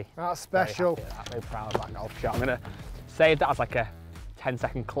 That's special. Very happy with that, very proud of that golf shot. I'm going to save that as like a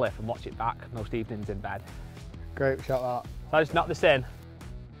 10-second clip and watch it back most evenings in bed. Great shot that. So I just knock this in.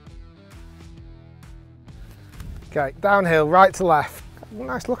 Okay, downhill, right to left.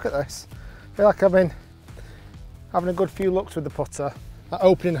 Nice look at this. I feel like I've been having a good few looks with the putter. That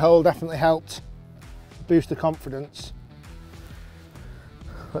opening hole definitely helped boost the confidence.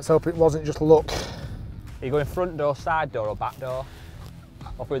 Let's hope it wasn't just luck. Are you going front door, side door or back door?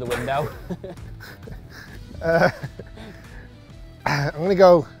 Or through the window? I'm going to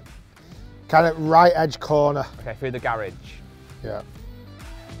go kind of right edge corner. Okay, through the garage. Yeah.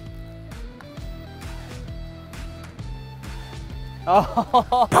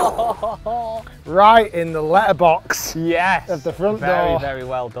 Oh! Right in the letterbox. Yes! Of the front very, door. Very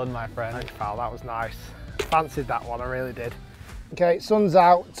well done, my friend. Thanks, pal, that was nice. Fancied that one, I really did. Okay, sun's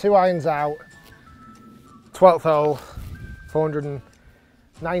out, 2 irons out. 12th hole,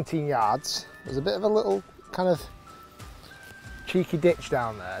 419 yards. There's a bit of a little kind of cheeky ditch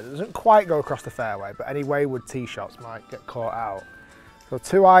down there. It doesn't quite go across the fairway, but any wayward tee shots might get caught out. So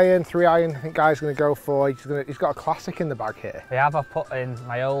 2 iron, 3 iron, I think Guy's going to go for. He's got a classic in the bag here. I've put in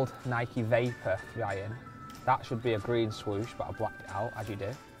my old Nike Vapor 3 iron. That should be a green swoosh, but I blacked it out, as you do.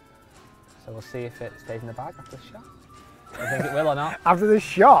 So we'll see if it stays in the bag after the shot. Do you think it will or not? After this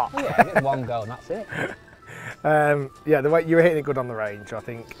shot? Oh yeah, it's one go and that's it. Yeah, the way you were hitting it good on the range, I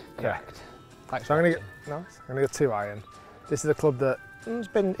think. Correct. Yeah. So I'm going to go 2 iron. This is a club that has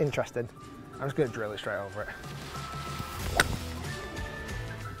been interesting. I'm just going to drill it straight over it.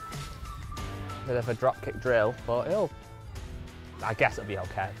 Bit of a drop kick drill, but I guess it'll be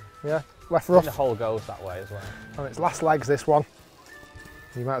okay. Yeah, left rough. The hole goes that way as well. And it's last legs, this one.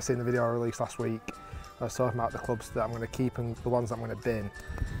 You might have seen the video I released last week. I was talking about the clubs that I'm going to keep and the ones that I'm going to bin.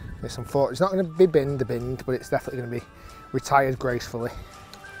 It's not going to be binned, but it's definitely going to be retired gracefully.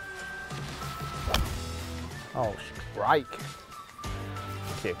 Oh, strike.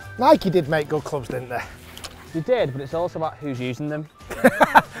 Thank you. Nike did make good clubs, didn't they? You did, but it's also about who's using them.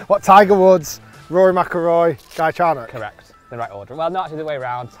 What, Tiger Woods, Rory McIlroy, Guy Charnock? Correct, the right order. Well, not actually the way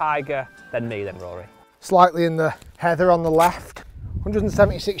around. Tiger, then me, then Rory. Slightly in the heather on the left.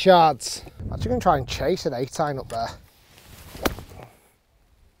 176 yards. I'm actually going to try and chase an 8-iron up there.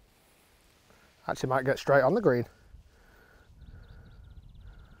 Actually might get straight on the green.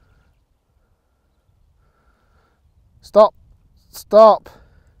 Stop. Stop.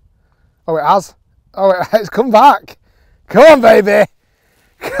 Oh, it has. Oh, it's come back. Come on, baby.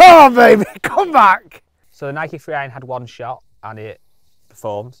 Come on, baby. Come back. So the Nike 3 iron had one shot and it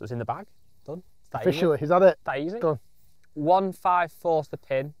performed. So it's in the bag. Done. Officially, is that it? That easy? Done. 154's the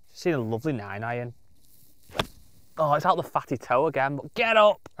pin. Seen a lovely 9 iron. Oh, it's out the fatty toe again, but get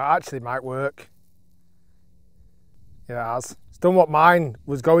up. That actually might work. Yeah, it has. It's done what mine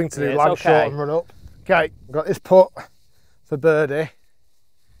was going to do, Yeah, land short and run up. Okay, got this putt for birdie.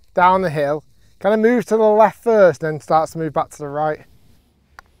 Down the hill. Kind of moves to the left first, then starts to move back to the right.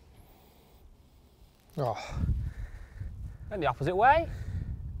 Oh. Went the opposite way.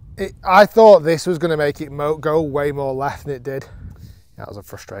 I thought this was going to make it go way more left than it did. That was a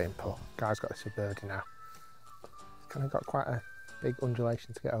frustrating putt. Guy's got this for birdie now. Kind of got quite a big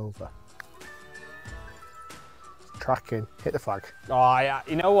undulation to get over. Tracking, hit the flag. Oh, yeah,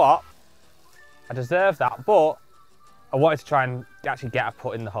 you know what? I deserve that, but I wanted to try and actually get a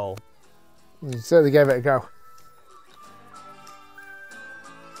putt in the hole. You certainly gave it a go.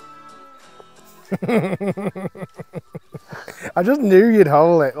 I just knew you'd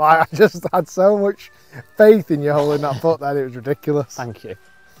hole it. Like, I just had so much faith in you holding that putt then, it was ridiculous. Thank you.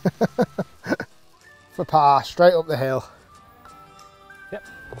 For par, straight up the hill. Yep.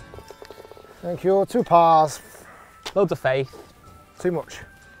 Thank you, 2 pars. Loads of faith. Too much.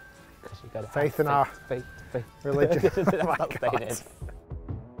 You've got Faith in our religion. Oh my God.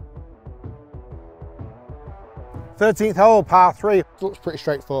 13th hole, par 3. Looks pretty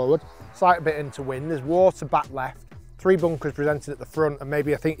straightforward. Slight bit into wind. There's water back left. 3 bunkers presented at the front, and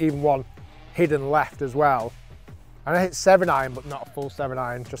maybe I think even one hidden left as well. And I hit 7 iron, but not a full 7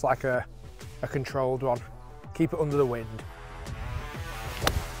 iron, just like a controlled one. Keep it under the wind.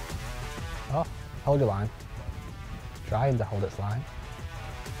 Oh, hold your line. Trying to hold its line.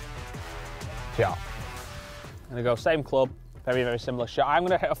 shot. I'm gonna go same club, very, very similar shot. I'm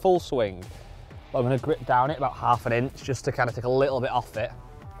gonna hit a full swing, but I'm gonna grip down it about ½ an inch just to kind of take a little bit off it.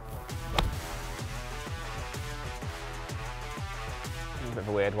 A bit of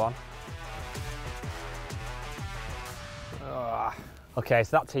a weird one. Okay,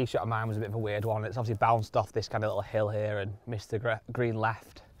 so that tee shot of mine was a bit of a weird one. It's obviously bounced off this kind of little hill here and missed the green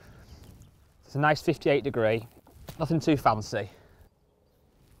left. It's a nice 58 degree, nothing too fancy.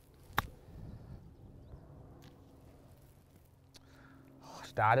 Oh,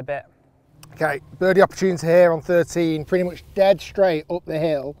 just died a bit. Okay, birdie opportunity here on 13, pretty much dead straight up the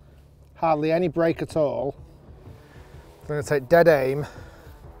hill, hardly any break at all. I'm going to take dead aim,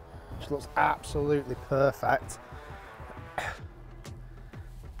 which looks absolutely perfect.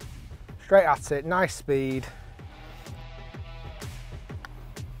 Straight at it, nice speed.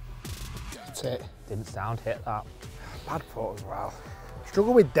 That's it. Didn't sound hit that. Bad putt as well.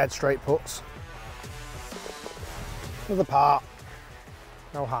 Struggle with dead straight putts. Another part.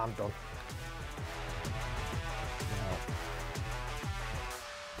 No harm done.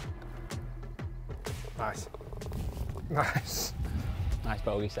 No. Nice. Nice. Nice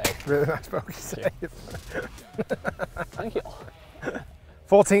bogey save. Really nice bogey save. Thank you.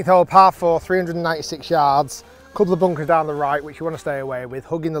 14th hole, par 4, 396 yards. Couple of bunkers down the right, which you want to stay away with.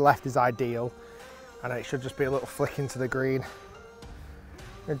 Hugging the left is ideal. And it should just be a little flick into the green.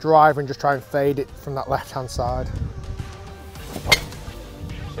 I'm going to drive and just try and fade it from that left-hand side.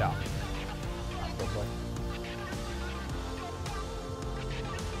 Shot. That's lovely.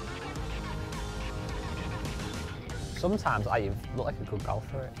 Sometimes I look like a good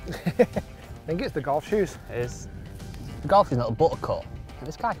golfer. I think it's the golf shoes. It is. The golf is not a buttercut.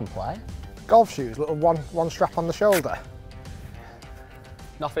 This guy can play. Golf shoes, little one strap on the shoulder.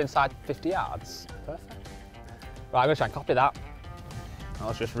 Nothing inside 50 yards. Perfect. Right, I'm going to try and copy that. That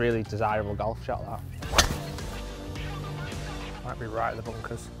was just really desirable golf shot, that. Might be right at the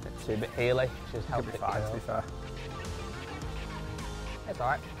bunkers. It's a bit heely, which is helping it fine, to be fair. It's all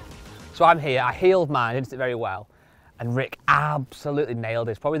right. So I'm here, I heeled mine, didn't it very well. And Rick absolutely nailed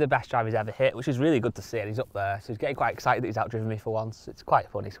it. It's probably the best drive he's ever hit, which is really good to see, and he's up there. So he's getting quite excited that he's outdriven me for once. It's quite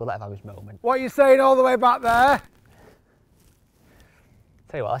funny, so we'll let him have his moment. What are you saying all the way back there?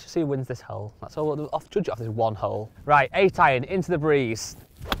 Tell you what, let's just see who wins this hole. That's all, we'll judge it off this one hole. Right, 8 iron, into the breeze.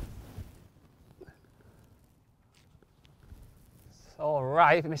 It's all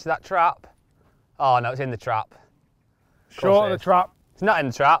right if it misses that trap. Oh no, it's in the trap. Short of the trap. It's not in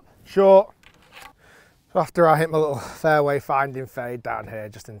the trap. Short. So after I hit my little fairway finding fade down here,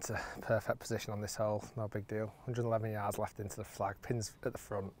 just into perfect position on this hole, no big deal. 111 yards left into the flag, pins at the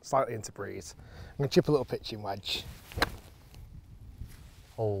front, slightly into breeze. I'm going to chip a little pitching wedge.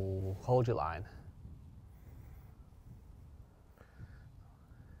 Oh, hold your line.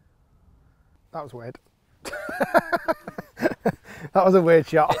 That was weird. That was a weird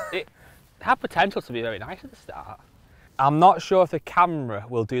shot. It had potential to be very nice at the start. I'm not sure if the camera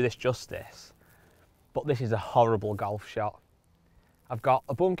will do this justice, but this is a horrible golf shot. I've got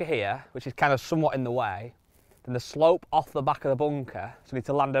a bunker here, which is kind of somewhat in the way, then the slope off the back of the bunker, so I need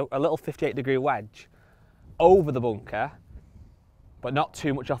to land a little 58-degree wedge over the bunker, but not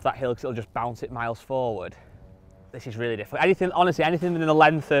too much off that hill because it'll just bounce it miles forward. This is really difficult. Anything, honestly, anything within the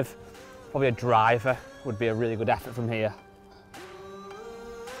length of probably a driver would be a really good effort from here.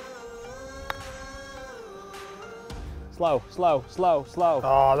 Slow, slow, slow, slow.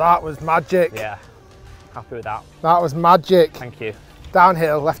 Oh, that was magic. Yeah, happy with that. That was magic. Thank you.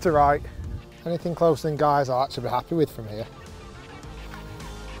 Downhill, left to right. Anything closer than guys I'll actually be happy with from here.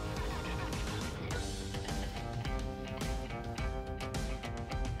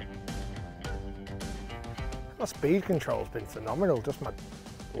 My speed control's been phenomenal, just my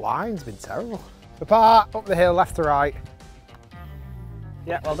line's been terrible. The par, up the hill, left to right.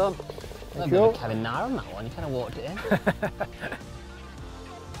 Yeah, well done. Thank A bit you. of a Kevin Nair on that one, you kind of walked it in.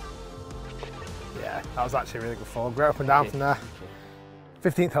 Yeah, that was actually a really good fall. Great up and down from there.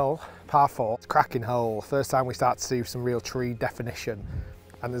 15th hole, par 4. It's a cracking hole. First time we start to see some real tree definition.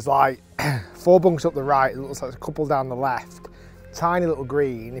 And there's like 4 bunks up the right, it looks like a couple down the left. Tiny little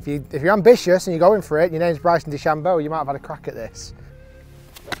green. If you're ambitious and you're going for it, your name's Bryson DeChambeau, you might have had a crack at this.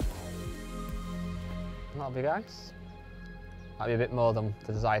 That'll be nice. Might be a bit more than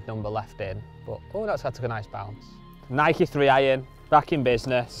the desired number left in, but oh, that's had took a nice bounce. Nike 3 iron, back in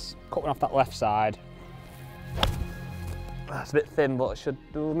business. Cut one off that left side. That's a bit thin, but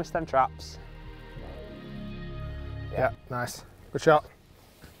we'll miss them traps. Yeah, nice. Good shot.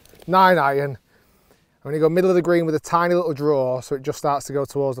 9 iron. I'm going to go middle of the green with a tiny little draw so it just starts to go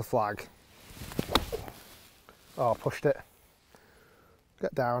towards the flag. Oh, pushed it.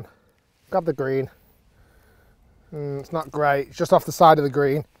 Get down. grab the green. It's not great, it's just off the side of the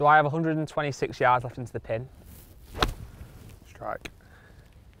green. So I have 126 yards left into the pin. Strike.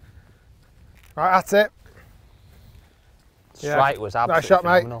 Right, that's it. Strike was absolutely nice shot,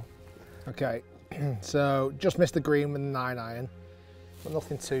 phenomenal. Mate. Okay, so just missed the green with the 9-iron, but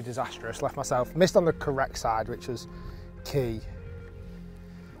nothing too disastrous. Missed on the correct side, which was key.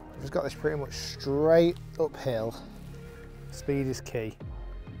 I've just got this pretty much straight uphill. Speed is key.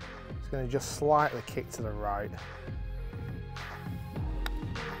 It's going to just slightly kick to the right.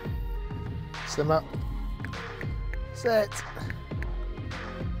 Simmer. Sit.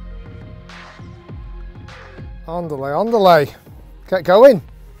 On delay. Get going.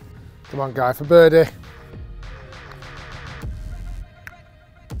 Come on, guy, for birdie.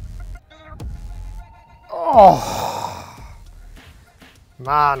 Oh,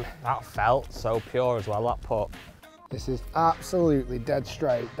 man. That felt so pure as well, that putt. This is absolutely dead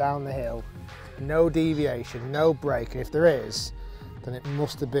straight down the hill. No deviation, no break. And if there is, then it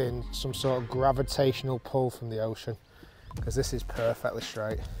must have been some sort of gravitational pull from the ocean, because this is perfectly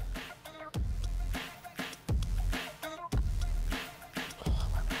straight.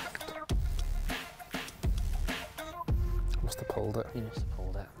 Must have pulled it. You must have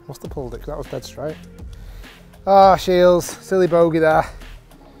pulled it. Must have pulled it, because that was dead straight. Ah, Shiels, silly bogey there.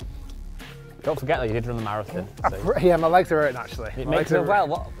 Don't forget that you did run the marathon. So. Yeah, my legs are hurting actually. It makes it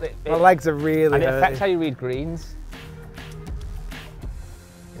well. My legs are really and it hurting. affects how you read greens.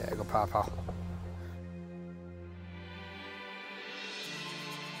 Yeah, go par, pal.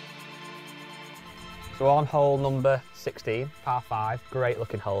 So on hole number 16, par 5, great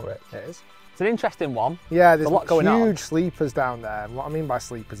looking hole, Rich. It is. It's an interesting one. Yeah, there's a lot going on. Huge sleepers down there. And what I mean by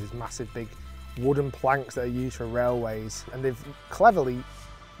sleepers is massive big wooden planks that are used for railways, and they've cleverly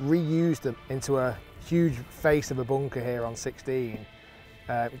reused them into a huge face of a bunker here on 16.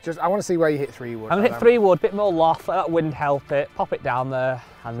 I want to see where you hit 3 wood. I'm going to hit 3 wood, bit more loft, let that wind help it, pop it down there,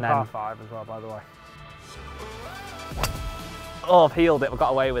 and then... Par 5 as well, by the way. Oh, I've healed it, I've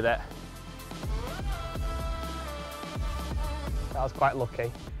got away with it. That was quite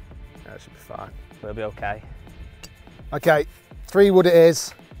lucky. Yeah, it should be fine. We'll be okay. Okay, 3 wood it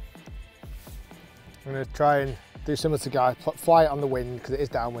is. I'm going to try and do similar to Guy, fly it on the wind because it is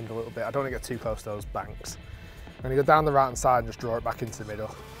downwind a little bit. I don't want to get too close to those banks. I'm going to go down the right hand side and just draw it back into the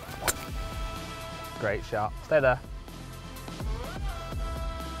middle. Great shot. Stay there.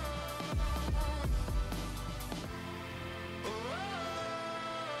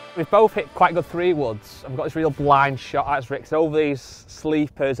 We've both hit quite good 3 woods. I've got this real blind shot as Rick's over these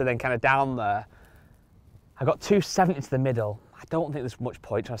sleepers and then kind of down there. I got 270 to the middle. I don't think there's much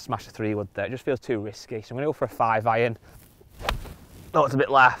point trying to smash a 3 wood there. It just feels too risky. So I'm going to go for a 5-iron. Oh, it's a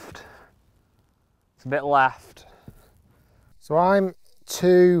bit left. It's a bit left. So I'm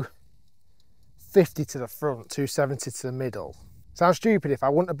 250 to the front, 270 to the middle. Sounds stupid. If I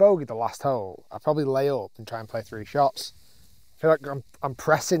wouldn't have bogeyed the last hole, I'd probably lay up and try and play 3 shots. I feel like I'm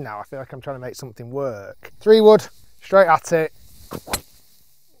pressing now. I feel like I'm trying to make something work. 3 wood, straight at it.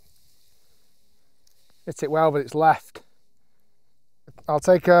 Hit it well, but it's left. I'll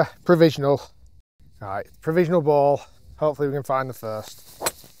take a provisional. All right, provisional ball. Hopefully we can find the first.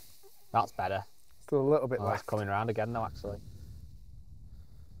 That's better. Still a little bit left. It's coming around again though, actually.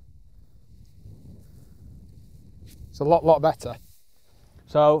 It's a lot better.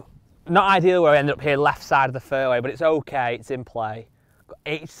 So, not ideal where I ended up here, left side of the fairway, but it's okay, it's in play. Got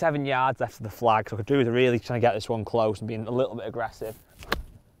 87 yards left of the flag, so what I could do is really trying to get this one close and being a little bit aggressive.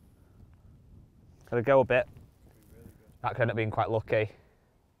 Gotta go a bit. That could end up being quite lucky.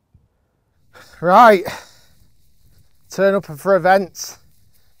 Right, turn up for events.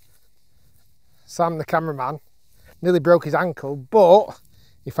 Sam, the cameraman, nearly broke his ankle, but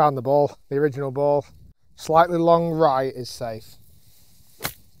he found the ball, the original ball. Slightly long right is safe.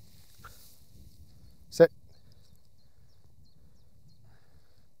 Sit.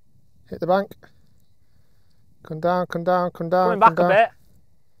 Hit the bank. Come down, come down, come down. Coming back a bit.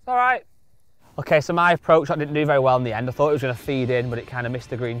 It's all right. Okay, so my approach shot didn't do very well in the end. I thought it was going to feed in, but it kind of missed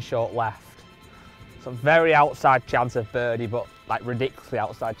the green short left. So very outside chance of birdie, but like ridiculously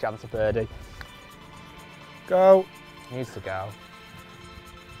outside chance of birdie. Go. Needs to go.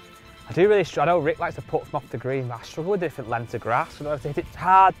 I do really struggle. I know Rick likes to put from off the green, but I struggle with different lengths of grass. It's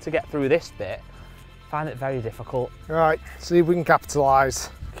hard to get through this bit. I find it very difficult. Right, see if we can capitalise.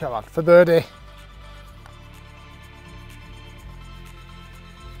 Come on, for birdie.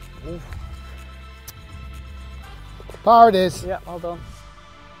 Ooh. Par it is. Yeah, well done.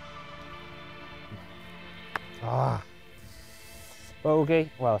 Ah.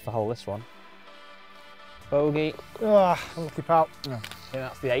 Bogey. Well, if I hold this one. Bogey. Ah, unlucky pal. Yeah,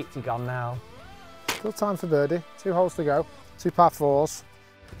 that's the 80 gone now. Still time for birdie. 2 holes to go. 2 par 4s.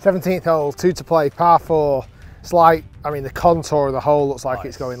 17th hole, 2 to play, par 4. It's like, I mean, the contour of the hole looks like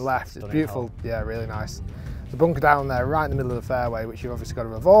it's going left. It's beautiful. Hole. Yeah, really nice. The bunker down there, right in the middle of the fairway, which you've obviously got to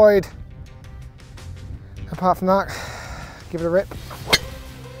avoid. Apart from that, give it a rip.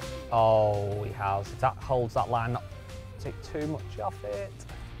 Oh, he has. If that holds that line, not take too much off it.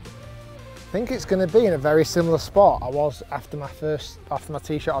 I think it's going to be in a very similar spot I was after my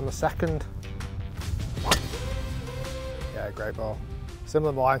tee shot on the second. Yeah, great ball.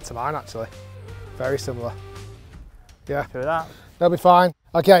 Similar line to mine actually. Very similar. Yeah, do that. They'll be fine.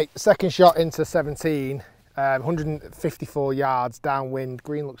 Okay, second shot into 17, 154 yards downwind.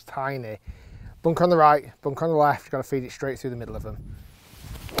 Green looks tiny. Bunker on the right, bunker on the left. Got to feed it straight through the middle of them.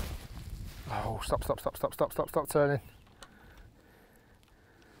 Oh, stop turning.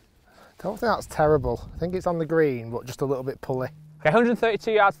 Don't think that's terrible. I think it's on the green, but just a little bit pulley. Okay,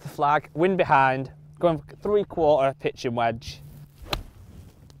 132 yards to the flag, wind behind, going for 3/4 pitching wedge.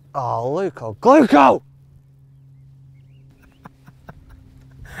 Oh, Luco, Gluco!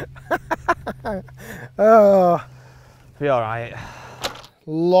 Oh. Be all right.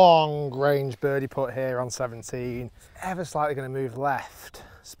 Long range birdie putt here on 17. Ever slightly going to move left.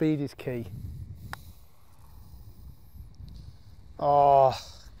 Speed is key. Oh,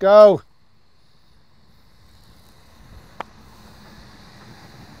 go!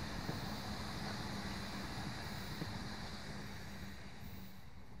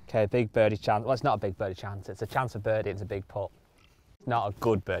 Okay, big birdie chance. Well, it's not a big birdie chance. It's a chance of birdie. It's a big putt. Not a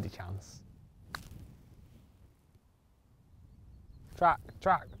good birdie chance. Track,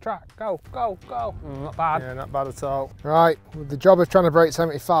 go. Not bad. Yeah, not bad at all. Right, with the job of trying to break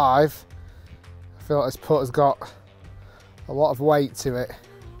 75, I feel like this putt has got a lot of weight to it.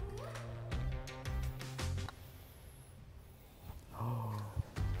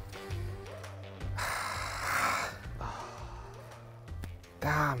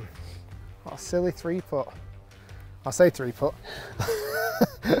 Damn, what a silly 3-putt. I'll say 3-putt.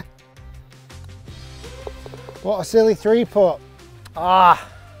 What a silly 3-putt. Ah.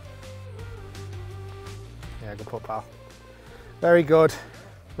 Yeah, good putt, pal. Very good.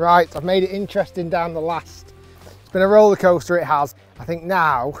 Right, I've made it interesting down the last. It's been a roller coaster, it has. I think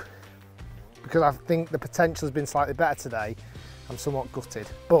now, because I think the potential has been slightly better today, I'm somewhat gutted.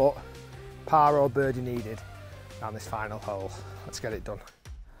 But par or birdie needed down this final hole. Let's get it done.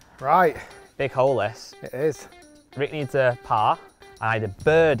 Right. Big hole this. It is. Rick needs a par, and I need a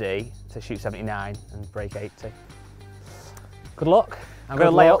birdie to shoot 79 and break 80. Good luck. I'm going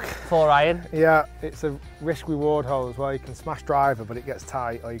to lay up 4 iron. Yeah, it's a risk reward hole as well. You can smash driver, but it gets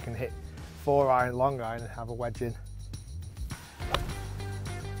tight, or you can hit 4 iron, long iron, and have a wedge in.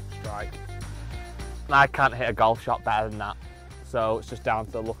 Strike. I can't hit a golf shot better than that, so it's just down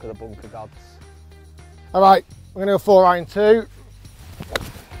to the luck of the bunker gods. All right, I'm going to go 4 iron 2.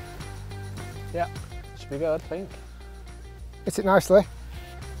 Yeah, should be good, I think. Hit it nicely.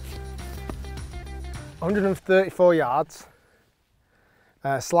 134 yards.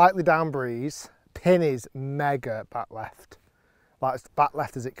 Slightly down breeze. Pin is mega back left. Like as back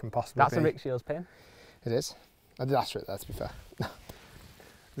left as it can possibly be. That's a Rick Shiels pin. It is. I did ask for it there, to be fair. There's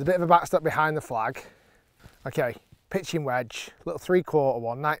a bit of a backstop behind the flag. Okay, pitching wedge. Little 3/4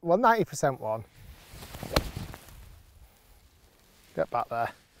 one. 90% one. Get back there.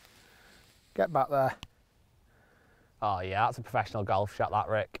 Get back there. Oh yeah, that's a professional golf shot, that,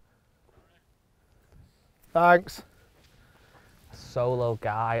 Rick. Thanks. A solo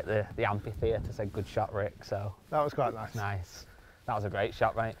guy at the amphitheatre said good shot, Rick, so. That was quite nice. Nice. That was a great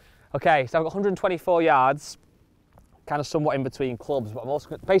shot, mate. Okay, so I've got 124 yards, kind of somewhat in between clubs, but I'm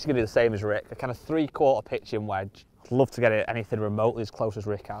also basically do the same as Rick, a kind of 3/4 pitching wedge. I'd love to get it anything remotely as close as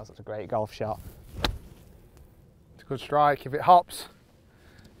Rick has. That's a great golf shot. It's a good strike if it hops.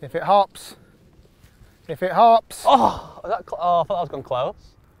 If it hops. If it hops. Oh, I thought that was gone close.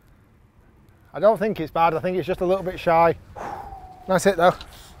 I don't think it's bad. I think it's just a little bit shy. Nice hit though.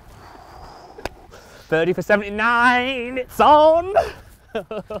 Birdie for 79. It's on. You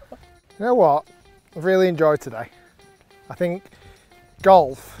know what? I've really enjoyed today. I think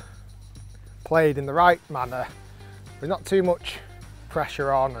golf played in the right manner. There's not too much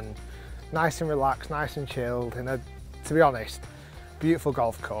pressure on and nice and relaxed, nice and chilled. In a, to be honest, beautiful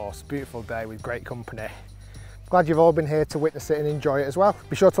golf course, beautiful day with great company. Glad you've all been here to witness it and enjoy it as well.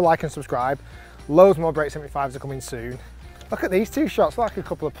 Be sure to like and subscribe. Loads more BREAK75s are coming soon. Look at these 2 shots, like a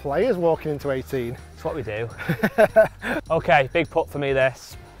couple of players walking into 18. That's what we do. Okay, big putt for me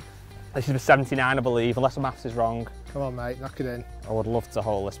this. This is for 79, I believe, unless the maths is wrong. Come on, mate, knock it in. I would love to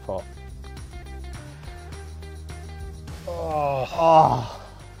hole this putt. Oh,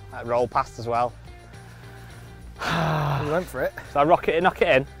 that roll past as well. You went for it. So I rock it in, knock it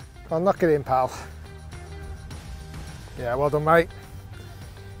in. I'll knock it in, pal. Yeah, well done, mate.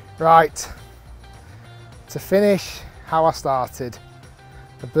 Right, to finish how I started,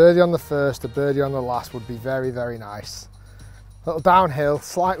 a birdie on the first, a birdie on the last would be very, very nice. Little downhill,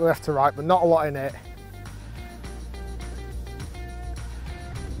 slightly left to right, but not a lot in it.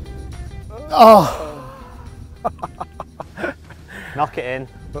 Oh! Knock it in.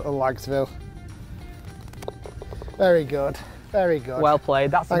 Little Lagsville. Very good, very good. Well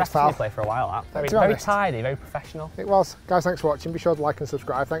played. That's the Thanks, best pal. we played for a while, that. Very, To be very honest. tidy, very professional. It was. Guys, thanks for watching. Be sure to like and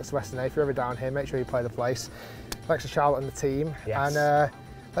subscribe. Thanks to SNA. If you're ever down here, make sure you play the place. Thanks to Charlotte and the team. Yes. And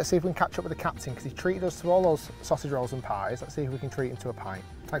let's see if we can catch up with the captain, because he treated us to all those sausage rolls and pies. Let's see if we can treat him to a pint.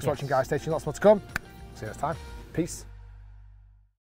 Thanks for watching, guys. Stay tuned. Lots more to come. See you next time. Peace.